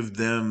and give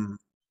them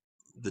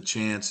the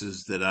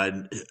chances that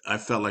I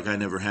felt like I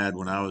never had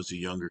when I was a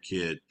younger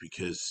kid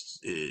because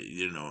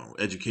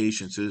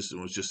education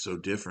system was just so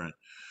different.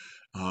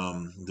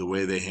 The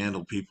way they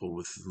handled people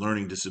with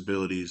learning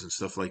disabilities and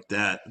stuff like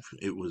that,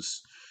 it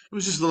was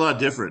just a lot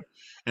different.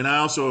 And I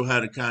also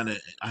had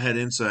I had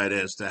insight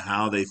as to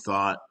how they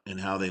thought and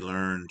how they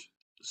learned,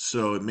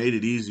 so it made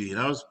it easy. And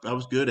I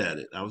was good at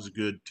it. I was a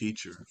good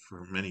teacher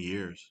for many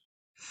years.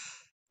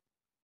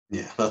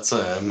 Yeah, that's.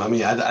 I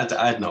mean,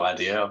 I had no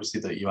idea, obviously,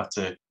 that you had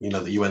to,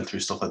 that you went through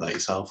stuff like that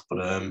yourself. But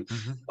Hmm.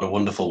 what a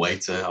wonderful way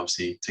to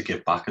obviously to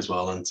give back as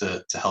well and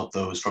to help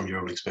those from your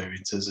own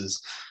experiences is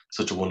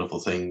such a wonderful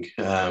thing.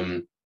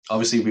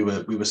 Obviously, we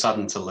were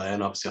saddened to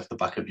learn, obviously, off the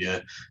back of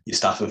your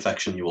staph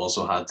infection, you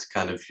also had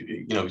kind of,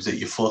 was it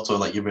your foot or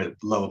like your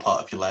lower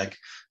part of your leg,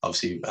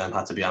 obviously,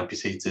 had to be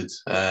amputated.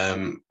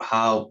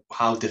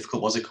 How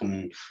difficult was it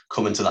coming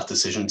to that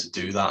decision to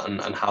do that,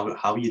 and how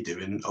are you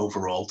doing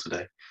overall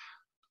today?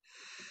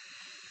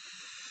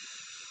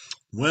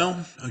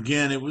 Well,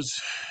 again, it was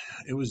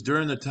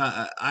during the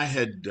time I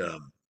had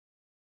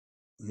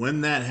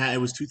when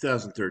it was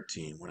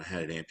 2013 when I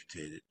had it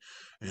amputated.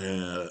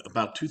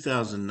 About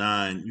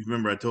 2009, you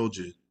remember I told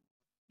you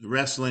the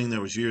wrestling.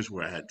 There was years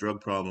where I had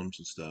drug problems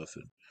and stuff,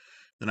 and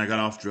then I got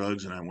off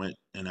drugs and I went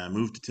and I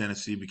moved to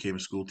Tennessee, became a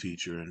school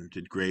teacher, and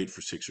did great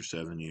for 6 or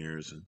 7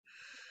 years.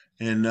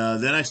 And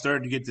then I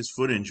started to get this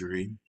foot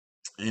injury,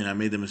 and I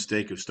made the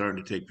mistake of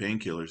starting to take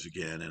painkillers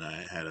again, and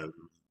I had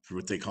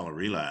what they call a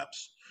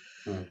relapse,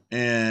 Mm,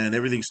 and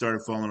everything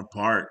started falling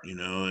apart.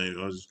 I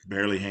was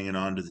barely hanging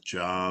on to the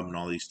job and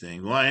all these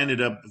things. Well, I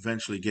ended up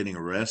eventually getting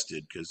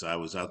arrested because I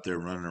was out there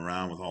running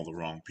around with all the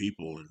wrong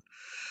people, and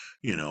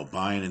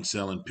buying and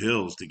selling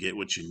pills to get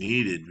what you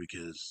needed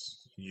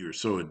because you're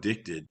so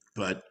addicted.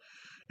 But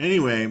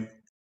anyway,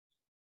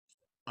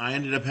 I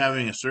ended up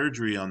having a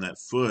surgery on that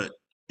foot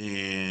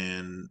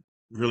and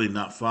really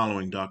not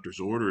following doctor's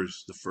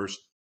orders the first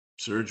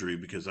surgery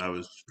because I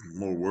was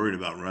more worried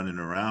about running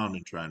around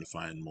and trying to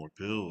find more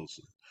pills.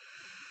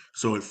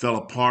 So it fell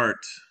apart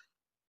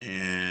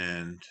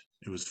and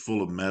it was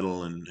full of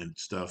metal and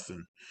stuff.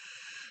 And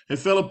it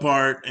fell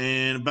apart.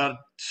 And about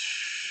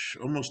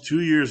almost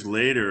 2 years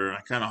later, I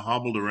kind of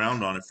hobbled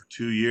around on it for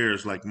 2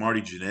 years, like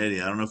Marty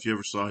Jannetty. I don't know if you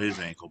ever saw his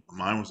ankle, but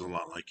mine was a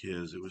lot like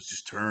his. It was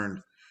just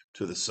turned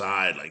to the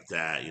side like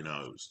that. It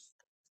was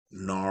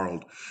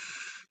gnarled.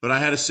 But I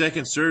had a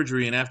second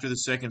surgery, and after the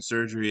second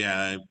surgery,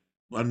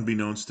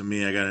 unbeknownst to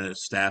me, I got a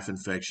staph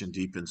infection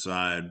deep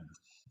inside,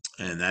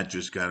 and that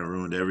just kind of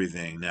ruined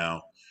everything.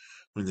 Now,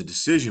 when the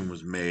decision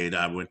was made,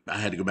 I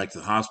had to go back to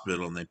the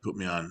hospital, and they put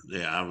me on.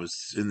 Yeah, I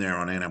was in there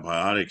on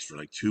antibiotics for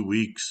like 2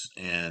 weeks,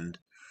 and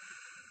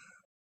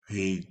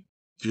he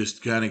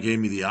just kind of gave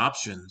me the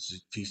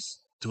options. He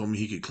told me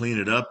he could clean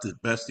it up the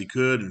best he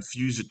could and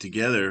fuse it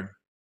together,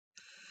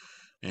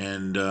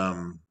 and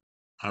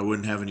I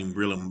wouldn't have any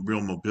real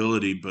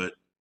mobility, but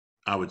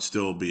I would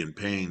still be in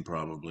pain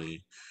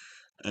probably.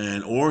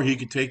 And or he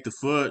could take the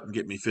foot and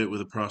get me fit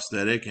with a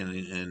prosthetic,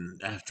 and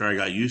after I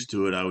got used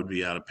to it, I would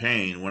be out of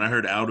pain. When I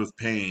heard out of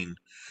pain,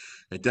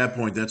 at that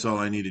point, that's all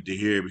I needed to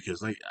hear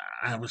because, like,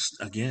 I was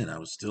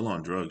still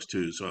on drugs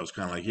too. So I was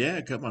kind of like, yeah,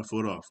 cut my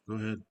foot off. Go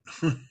ahead.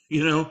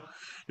 you know,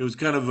 it was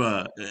kind of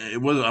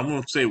it was, I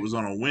won't say it was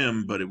on a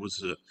whim, but it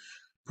was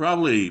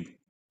probably,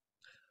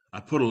 I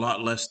put a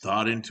lot less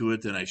thought into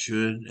it than I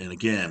should. And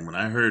again, when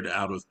I heard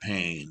out of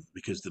pain,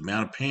 because the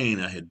amount of pain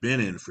I had been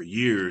in for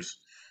years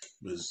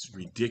was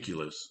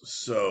ridiculous.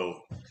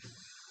 So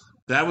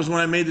that was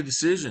when I made the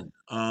decision.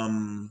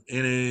 And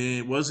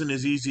it wasn't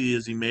as easy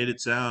as he made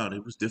it sound.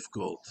 It was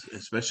difficult,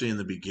 especially in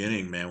the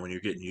beginning, man, when you're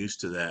getting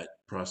used to that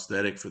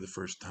prosthetic for the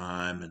first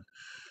time and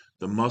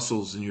the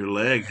muscles in your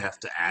leg have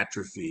to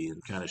atrophy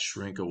and kind of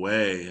shrink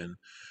away. And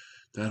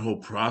that whole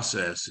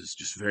process is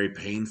just very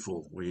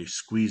painful where you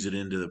squeeze it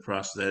into the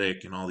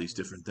prosthetic and all these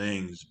different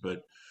things. But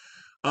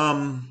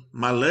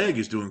my leg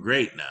is doing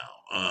great now.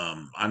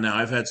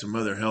 I've had some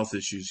other health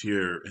issues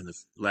here in the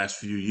last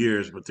few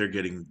years, but they're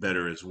getting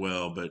better as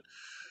well. But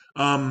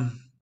um,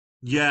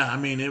 yeah, I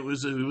mean, it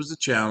was a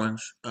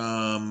challenge.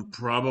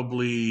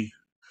 Probably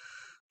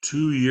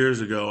 2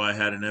 years ago, I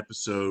had an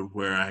episode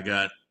where I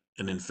got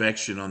an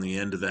infection on the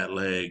end of that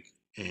leg,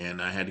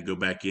 and I had to go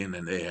back in,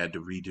 and they had to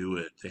redo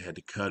it. They had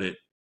to cut it,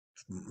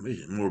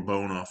 more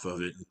bone off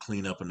of it, and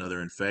clean up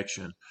another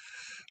infection.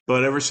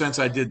 But ever since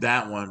I did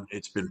that one,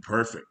 it's been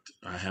perfect.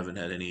 I haven't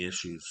had any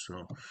issues,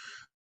 so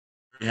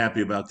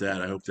happy about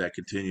that. I hope that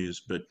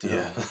continues. But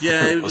Yeah,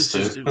 yeah, it was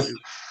us too. just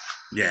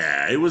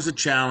yeah, it was a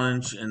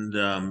challenge, and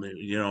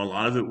a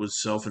lot of it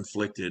was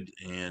self-inflicted,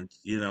 and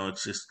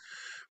it's just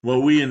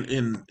what we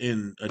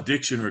in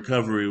addiction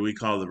recovery we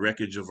call the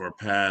wreckage of our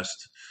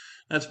past.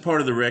 That's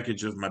part of the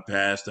wreckage of my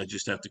past. I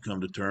just have to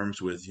come to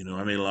terms with.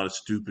 I made a lot of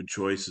stupid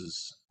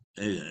choices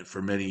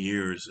for many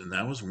years, and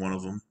that was one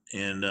of them,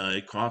 and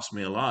it cost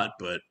me a lot.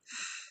 But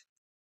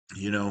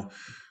you know,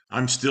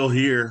 I'm still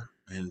here,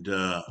 and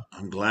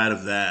I'm glad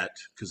of that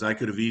because I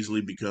could have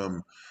easily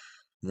become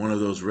one of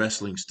those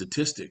wrestling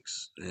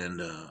statistics, and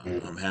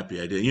Mm. I'm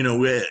happy I did.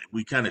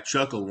 We kind of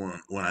chuckle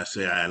when I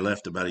say I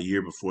left about a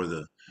year before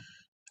the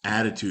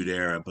Attitude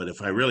Era, but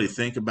if I really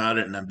think about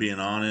it, and I'm being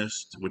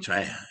honest, which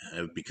I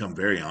have become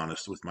very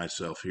honest with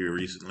myself here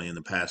recently in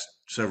the past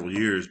several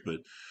years, but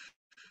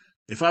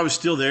if I was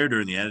still there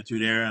during the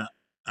Attitude Era,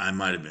 I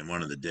might have been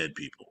one of the dead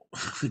people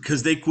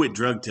because they quit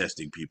drug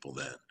testing people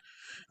then.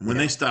 When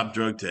Yeah. they stopped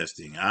drug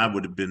testing, I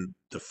would have been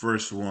the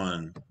first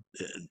one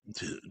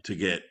to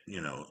get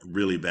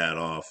really bad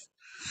off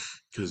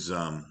because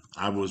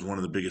I was one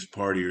of the biggest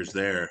partiers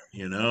there.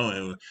 And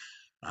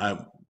I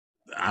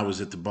I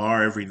was at the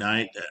bar every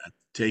night,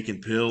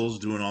 taking pills,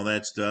 doing all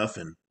that stuff,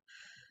 and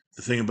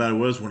the thing about it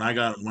was when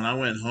I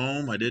went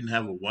home, I didn't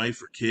have a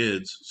wife or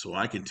kids, so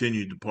I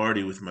continued to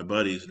party with my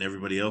buddies, and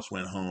everybody else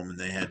went home, and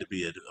they had to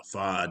be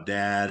a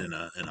dad and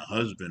a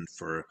husband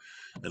for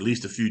at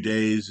least a few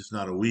days, if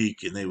not a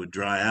week, and they would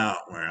dry out.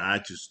 Where I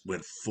just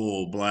went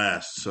full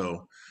blast.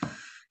 So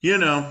you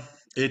know,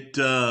 it.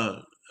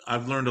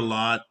 I've learned a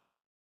lot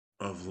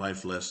of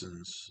life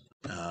lessons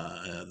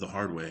the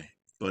hard way.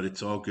 But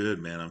it's all good,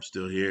 man. I'm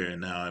still here,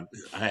 and now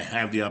I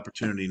have the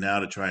opportunity now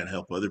to try and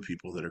help other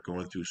people that are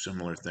going through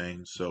similar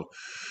things. So,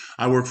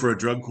 I work for a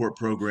drug court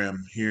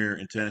program here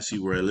in Tennessee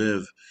where I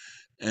live,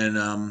 and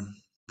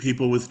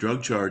people with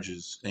drug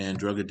charges and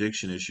drug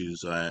addiction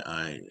issues,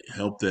 I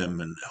help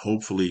them and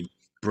hopefully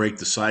break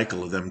the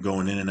cycle of them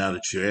going in and out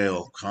of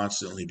jail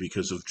constantly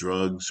because of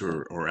drugs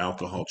or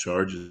alcohol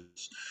charges.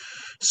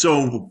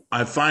 So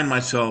I find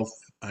myself,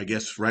 I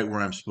guess, right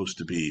where I'm supposed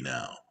to be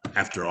now,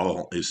 after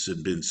all has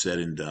been said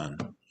and done.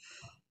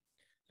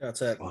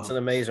 It's an Wow.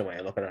 amazing way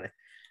of looking at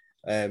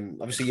it.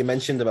 Obviously, you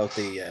mentioned about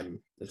the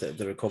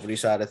recovery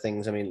side of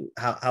things. I mean,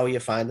 how are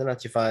you finding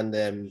that? You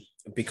find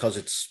because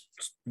it's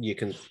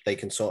they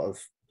can sort of,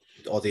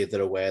 or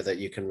they're aware that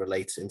you can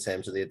relate in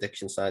terms of the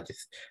addiction side? Do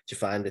you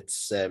find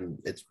it's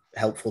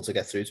helpful to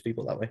get through to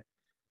people that way?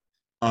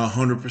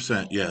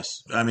 100%,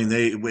 yes. I mean,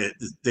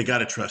 they got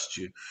to trust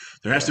you.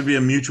 There has to Yeah. be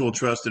a mutual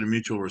trust and a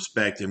mutual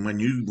respect. And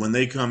when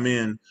they come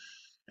in,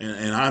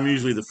 and I'm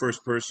usually the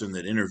first person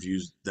that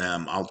interviews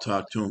them. I'll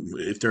talk to them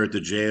if they're at the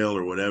jail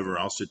or whatever.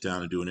 I'll sit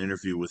down and do an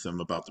interview with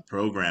them about the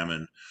program.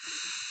 And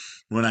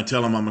when I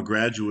tell them I'm a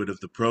graduate of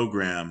the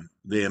program,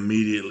 they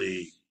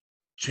immediately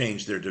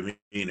change their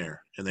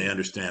demeanor and they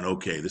understand,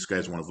 okay, this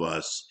guy's one of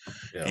us.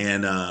 Yeah.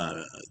 And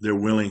they're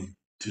willing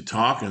to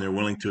talk and they're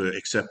willing to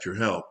accept your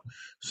help.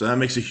 So that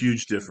makes a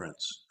huge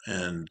difference.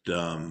 And,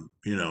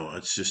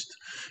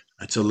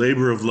 it's a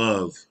labor of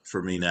love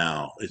for me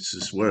now. It's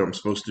just what I'm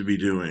supposed to be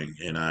doing.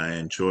 And I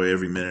enjoy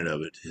every minute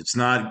of it. It's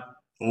not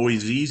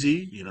always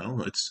easy.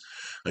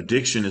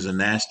 Addiction is a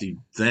nasty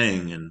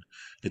thing. And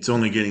it's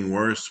only getting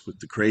worse with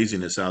the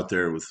craziness out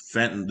there with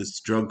this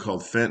drug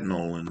called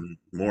fentanyl and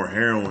more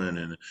heroin,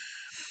 and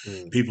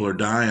people are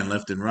dying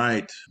left and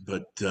right.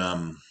 But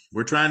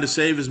we're trying to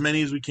save as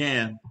many as we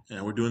can,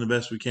 and we're doing the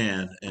best we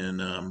can.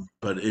 And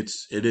but it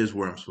is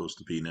where I'm supposed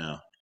to be now.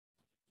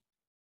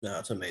 No,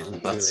 that's amazing.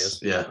 It That's really is.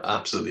 Yeah,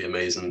 absolutely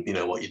amazing.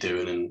 What you're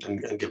doing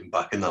and giving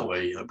back in that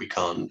way. We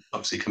can't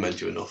obviously commend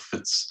you enough.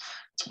 It's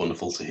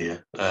wonderful to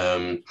hear.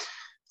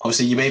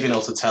 Obviously, you may have been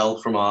able to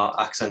tell from our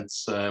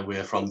accents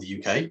we're from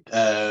the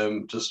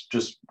UK.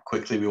 Just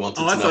quickly, we wanted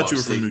to know. I thought you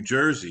were from New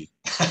Jersey.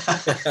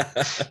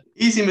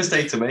 Easy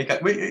mistake to make.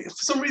 For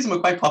some reason, we're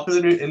quite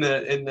popular in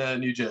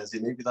New Jersey.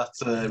 Maybe that's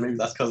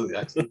because of the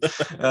accent.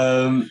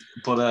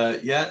 But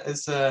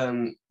it's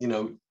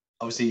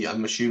obviously,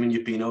 I'm assuming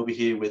you've been over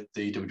here with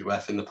the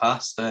WWF in the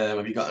past.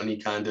 Have you got any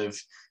kind of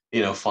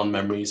fond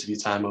memories of your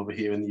time over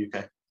here in the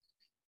UK?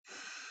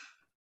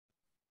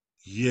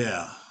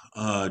 Yeah.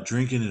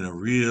 Drinking in a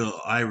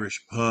real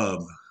Irish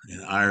pub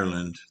in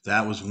Ireland.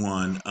 That was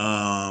one.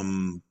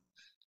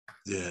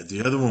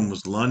 The other one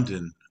was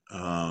London,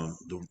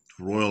 the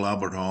Royal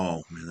Albert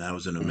Hall. Man, that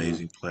was an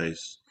amazing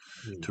place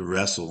to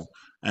wrestle.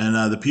 And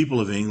the people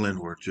of England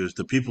were just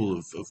the people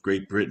of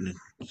Great Britain,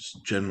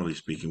 generally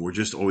speaking, were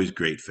just always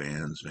great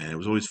fans. Man, it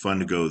was always fun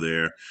to go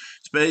there.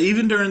 But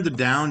even during the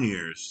down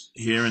years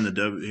here in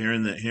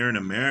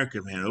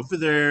America, man, over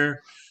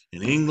there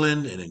in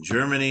England and in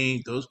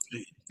Germany,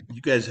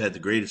 you guys had the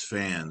greatest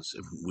fans.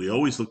 We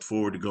always looked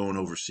forward to going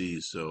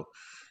overseas. So,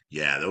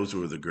 yeah, those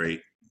were great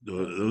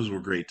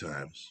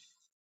times.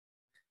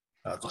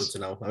 That's good to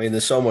know. I mean,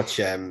 there's so much.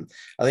 I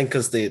think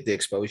because the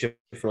exposure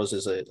for us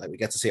is like we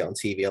get to see it on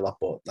TV a lot,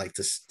 but like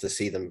to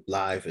see them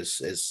live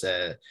is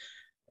a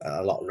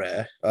lot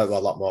rare, a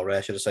lot more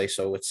rare, should I say?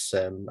 So it's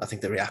I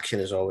think the reaction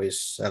is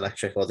always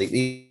electric, or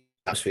the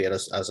atmosphere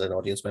as an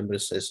audience member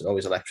is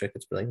always electric.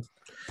 It's brilliant.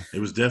 It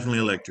was definitely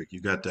electric.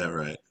 You got that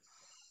right.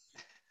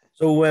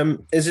 So,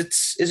 is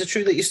it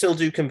true that you still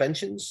do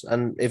conventions?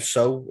 And if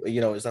so,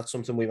 is that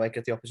something we might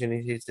get the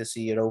opportunity to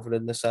see you over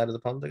in this side of the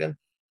pond again?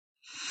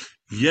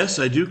 Yes,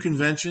 I do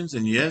conventions,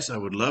 and yes, I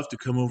would love to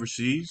come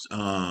overseas.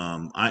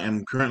 I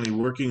am currently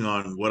working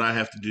on what I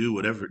have to do,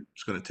 whatever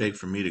it's going to take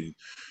for me to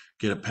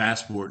get a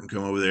passport and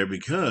come over there,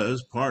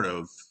 because part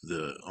of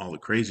all the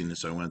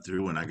craziness I went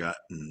through when I got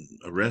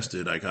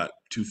arrested, I got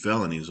 2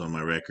 felonies on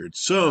my record.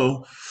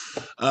 So,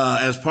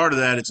 as part of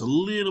that, it's a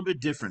little bit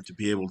different to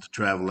be able to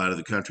travel out of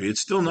the country.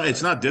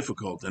 It's not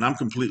difficult, and I'm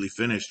completely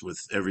finished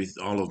with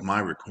all of my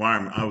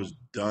requirement. I was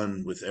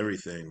done with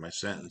everything, my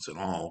sentence and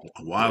all,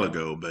 a while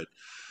ago, but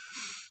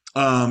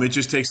it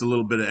just takes a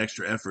little bit of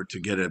extra effort to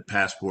get a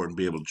passport and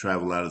be able to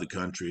travel out of the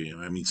country.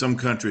 I mean, some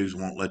countries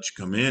won't let you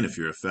come in if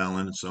you're a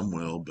felon, and some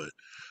will.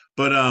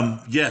 But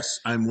yes,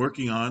 I'm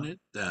working on it.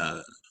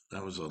 That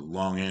was a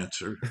long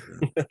answer.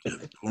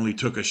 It only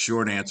took a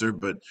short answer,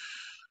 but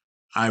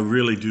I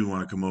really do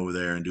want to come over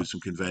there and do some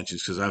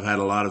conventions, because I've had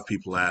a lot of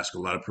people ask, a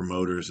lot of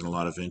promoters, and a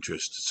lot of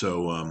interest.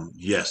 So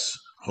yes,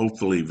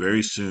 hopefully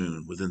very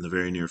soon, within the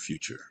very near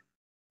future.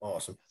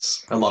 Awesome.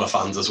 A lot of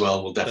fans as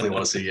well will definitely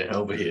want to see you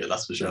over here,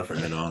 that's for sure.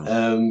 Right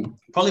on.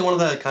 Probably one of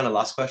the kind of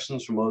last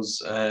questions from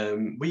us.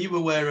 Were you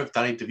aware of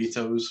Danny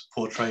DeVito's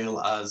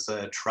portrayal as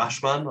a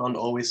trash man on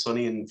Always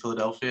Sunny in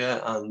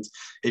Philadelphia? And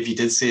if you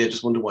did see it,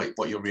 just wonder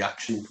what your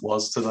reaction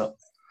was to that.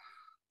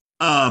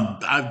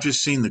 I've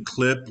just seen the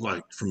clip,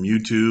 like, from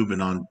YouTube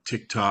and on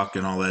TikTok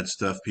and all that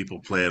stuff. People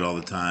play it all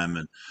the time,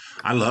 and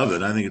I love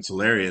it. I think it's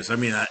hilarious. I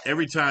mean,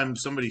 every time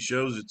somebody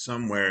shows it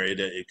somewhere, it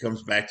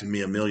comes back to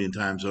me a million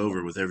times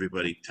over, with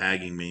everybody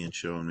tagging me and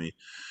showing me.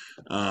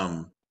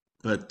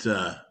 But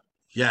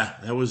yeah,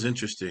 that was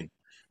interesting.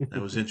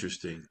 That was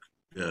interesting.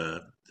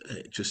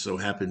 It just so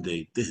happened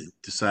they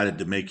decided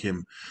to make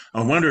him.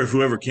 I wonder if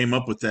whoever came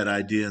up with that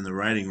idea in the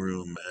writing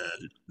room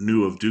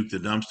knew of Duke the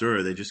Dumpster,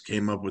 or they just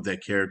came up with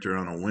that character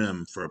on a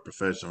whim for a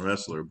professional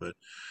wrestler. But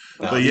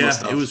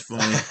yeah, it was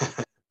funny.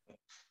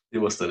 He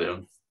must have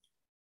known.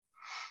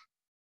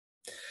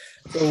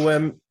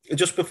 So,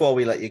 just before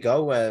we let you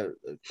go, I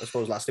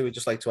suppose lastly, we'd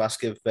just like to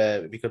ask if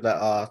you could let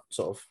our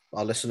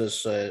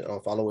listeners or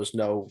followers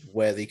know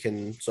where they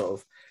can sort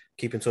of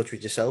keep in touch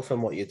with yourself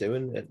and what you're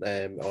doing,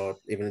 or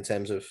even in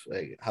terms of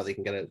how they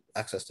can get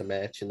access to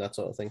merch and that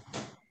sort of thing?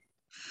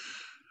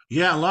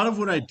 Yeah, a lot of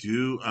what I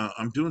do,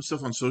 I'm doing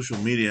stuff on social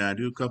media. I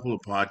do a couple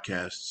of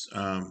podcasts.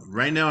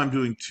 Right now, I'm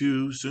doing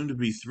two, soon to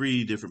be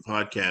three different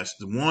podcasts.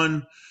 The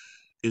one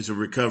is a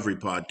recovery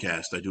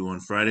podcast I do on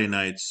Friday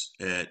nights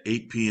at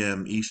 8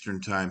 p.m.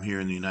 Eastern time here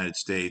in the United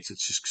States.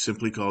 It's just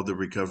simply called the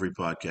Recovery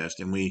Podcast,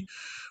 and we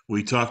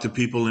talk to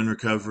people in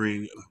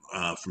recovery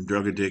from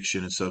drug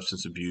addiction and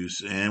substance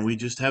abuse, and we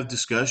just have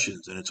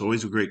discussions, and it's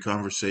always a great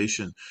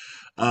conversation.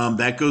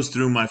 That goes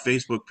through my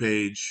Facebook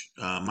page,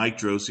 Mike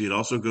Drosy. It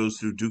also goes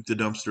through Duke the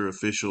Dumpster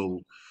official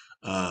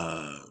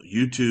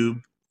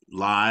YouTube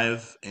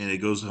live, and it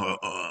goes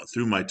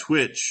through my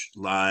Twitch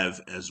live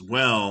as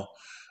well.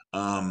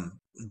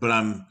 But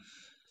I'm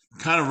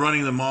kind of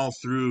running them all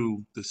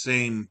through the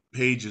same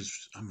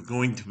pages. I'm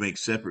going to make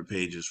separate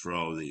pages for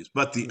all of these.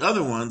 But the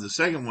other one, the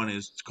second one,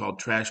 is called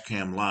Trash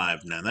Cam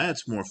Live. Now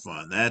that's more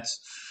fun. That's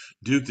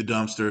Duke the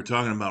Dumpster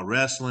talking about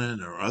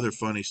wrestling or other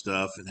funny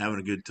stuff and having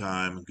a good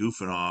time and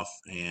goofing off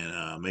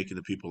and making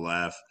the people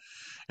laugh.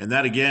 And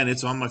that again,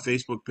 it's on my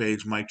Facebook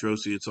page, Mike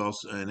Drosy. It's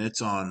also and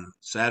it's on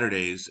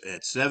Saturdays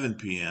at 7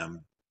 p.m.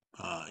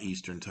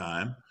 Eastern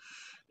time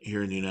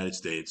here in the United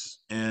States,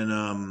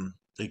 and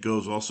it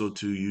goes also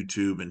to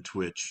YouTube and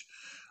Twitch.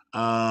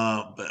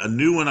 But a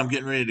new one I'm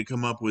getting ready to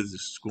come up with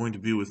is going to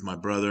be with my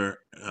brother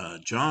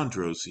John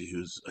Drosy,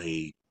 who's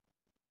a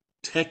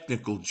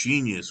technical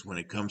genius when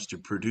it comes to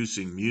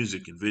producing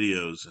music and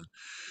videos, and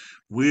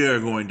we are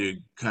going to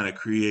kind of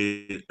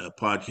create a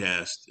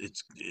podcast.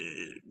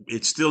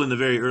 It's still in the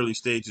very early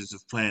stages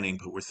of planning,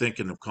 but we're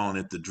thinking of calling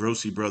it the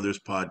Drosy Brothers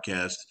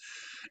Podcast,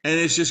 and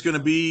it's just going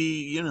to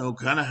be,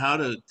 kind of how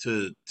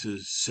to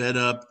set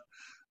up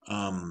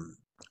um,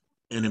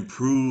 and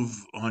improve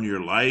on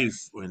your life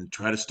and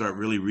try to start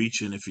really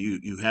reaching. If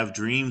you have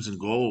dreams and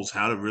goals,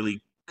 how to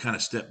really kind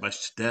of step by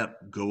step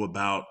go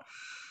about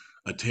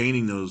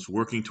attaining those,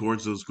 working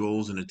towards those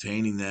goals and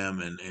attaining them,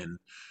 and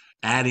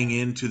adding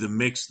into the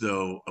mix,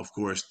 though, of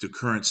course, the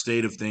current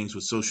state of things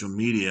with social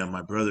media.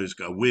 My brother's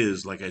got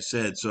whiz, like I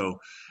said. So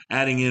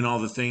adding in all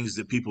the things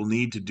that people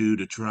need to do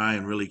to try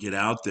and really get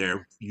out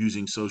there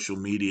using social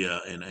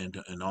media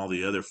and all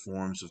the other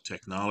forms of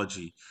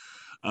technology.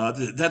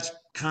 That's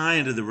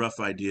kind of the rough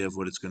idea of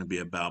what it's going to be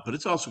about, but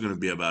it's also going to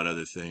be about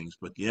other things.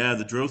 But yeah,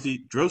 the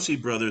Drosy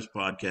Brothers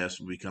podcast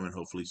will be coming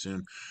hopefully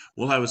soon.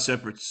 We'll have a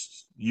separate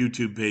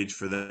YouTube page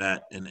for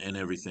that and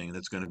everything.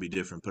 That's going to be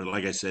different. But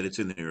like I said, it's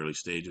in the early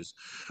stages.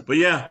 But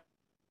yeah,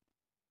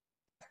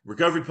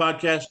 Recovery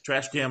Podcast,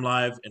 Trash Cam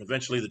Live, and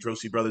eventually the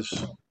Drosy Brothers.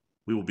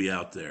 We will be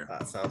out there.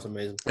 That sounds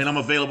amazing. And I'm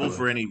available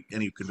for any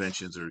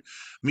conventions or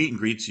meet and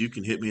greets. You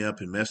can hit me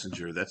up in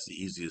Messenger. That's the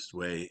easiest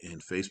way. In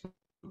Facebook,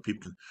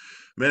 people can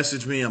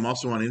message me. I'm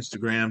also on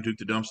Instagram, Duke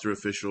the Dumpster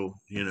Official.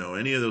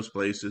 Any of those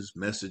places,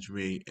 message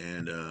me,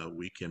 and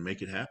we can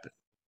make it happen.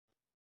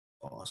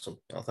 Awesome.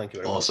 Oh, thank you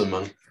very much. Awesome,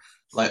 man.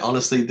 Like,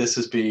 honestly, this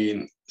has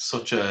been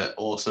such an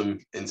awesome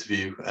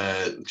interview.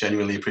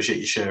 Genuinely appreciate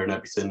you sharing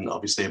everything,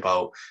 obviously,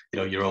 about,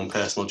 your own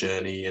personal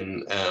journey,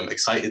 and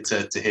excited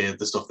to hear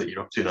the stuff that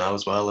you're up to now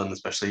as well. And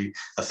especially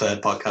a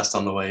third podcast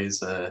on the way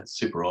is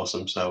super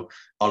awesome. So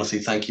honestly,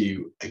 thank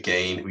you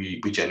again. We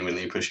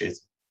genuinely appreciate it.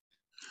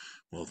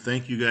 Well,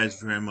 thank you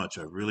guys very much.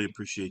 I really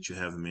appreciate you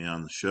having me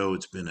on the show.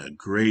 It's been a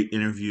great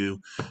interview.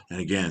 And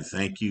again,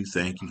 thank you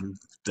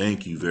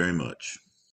very much.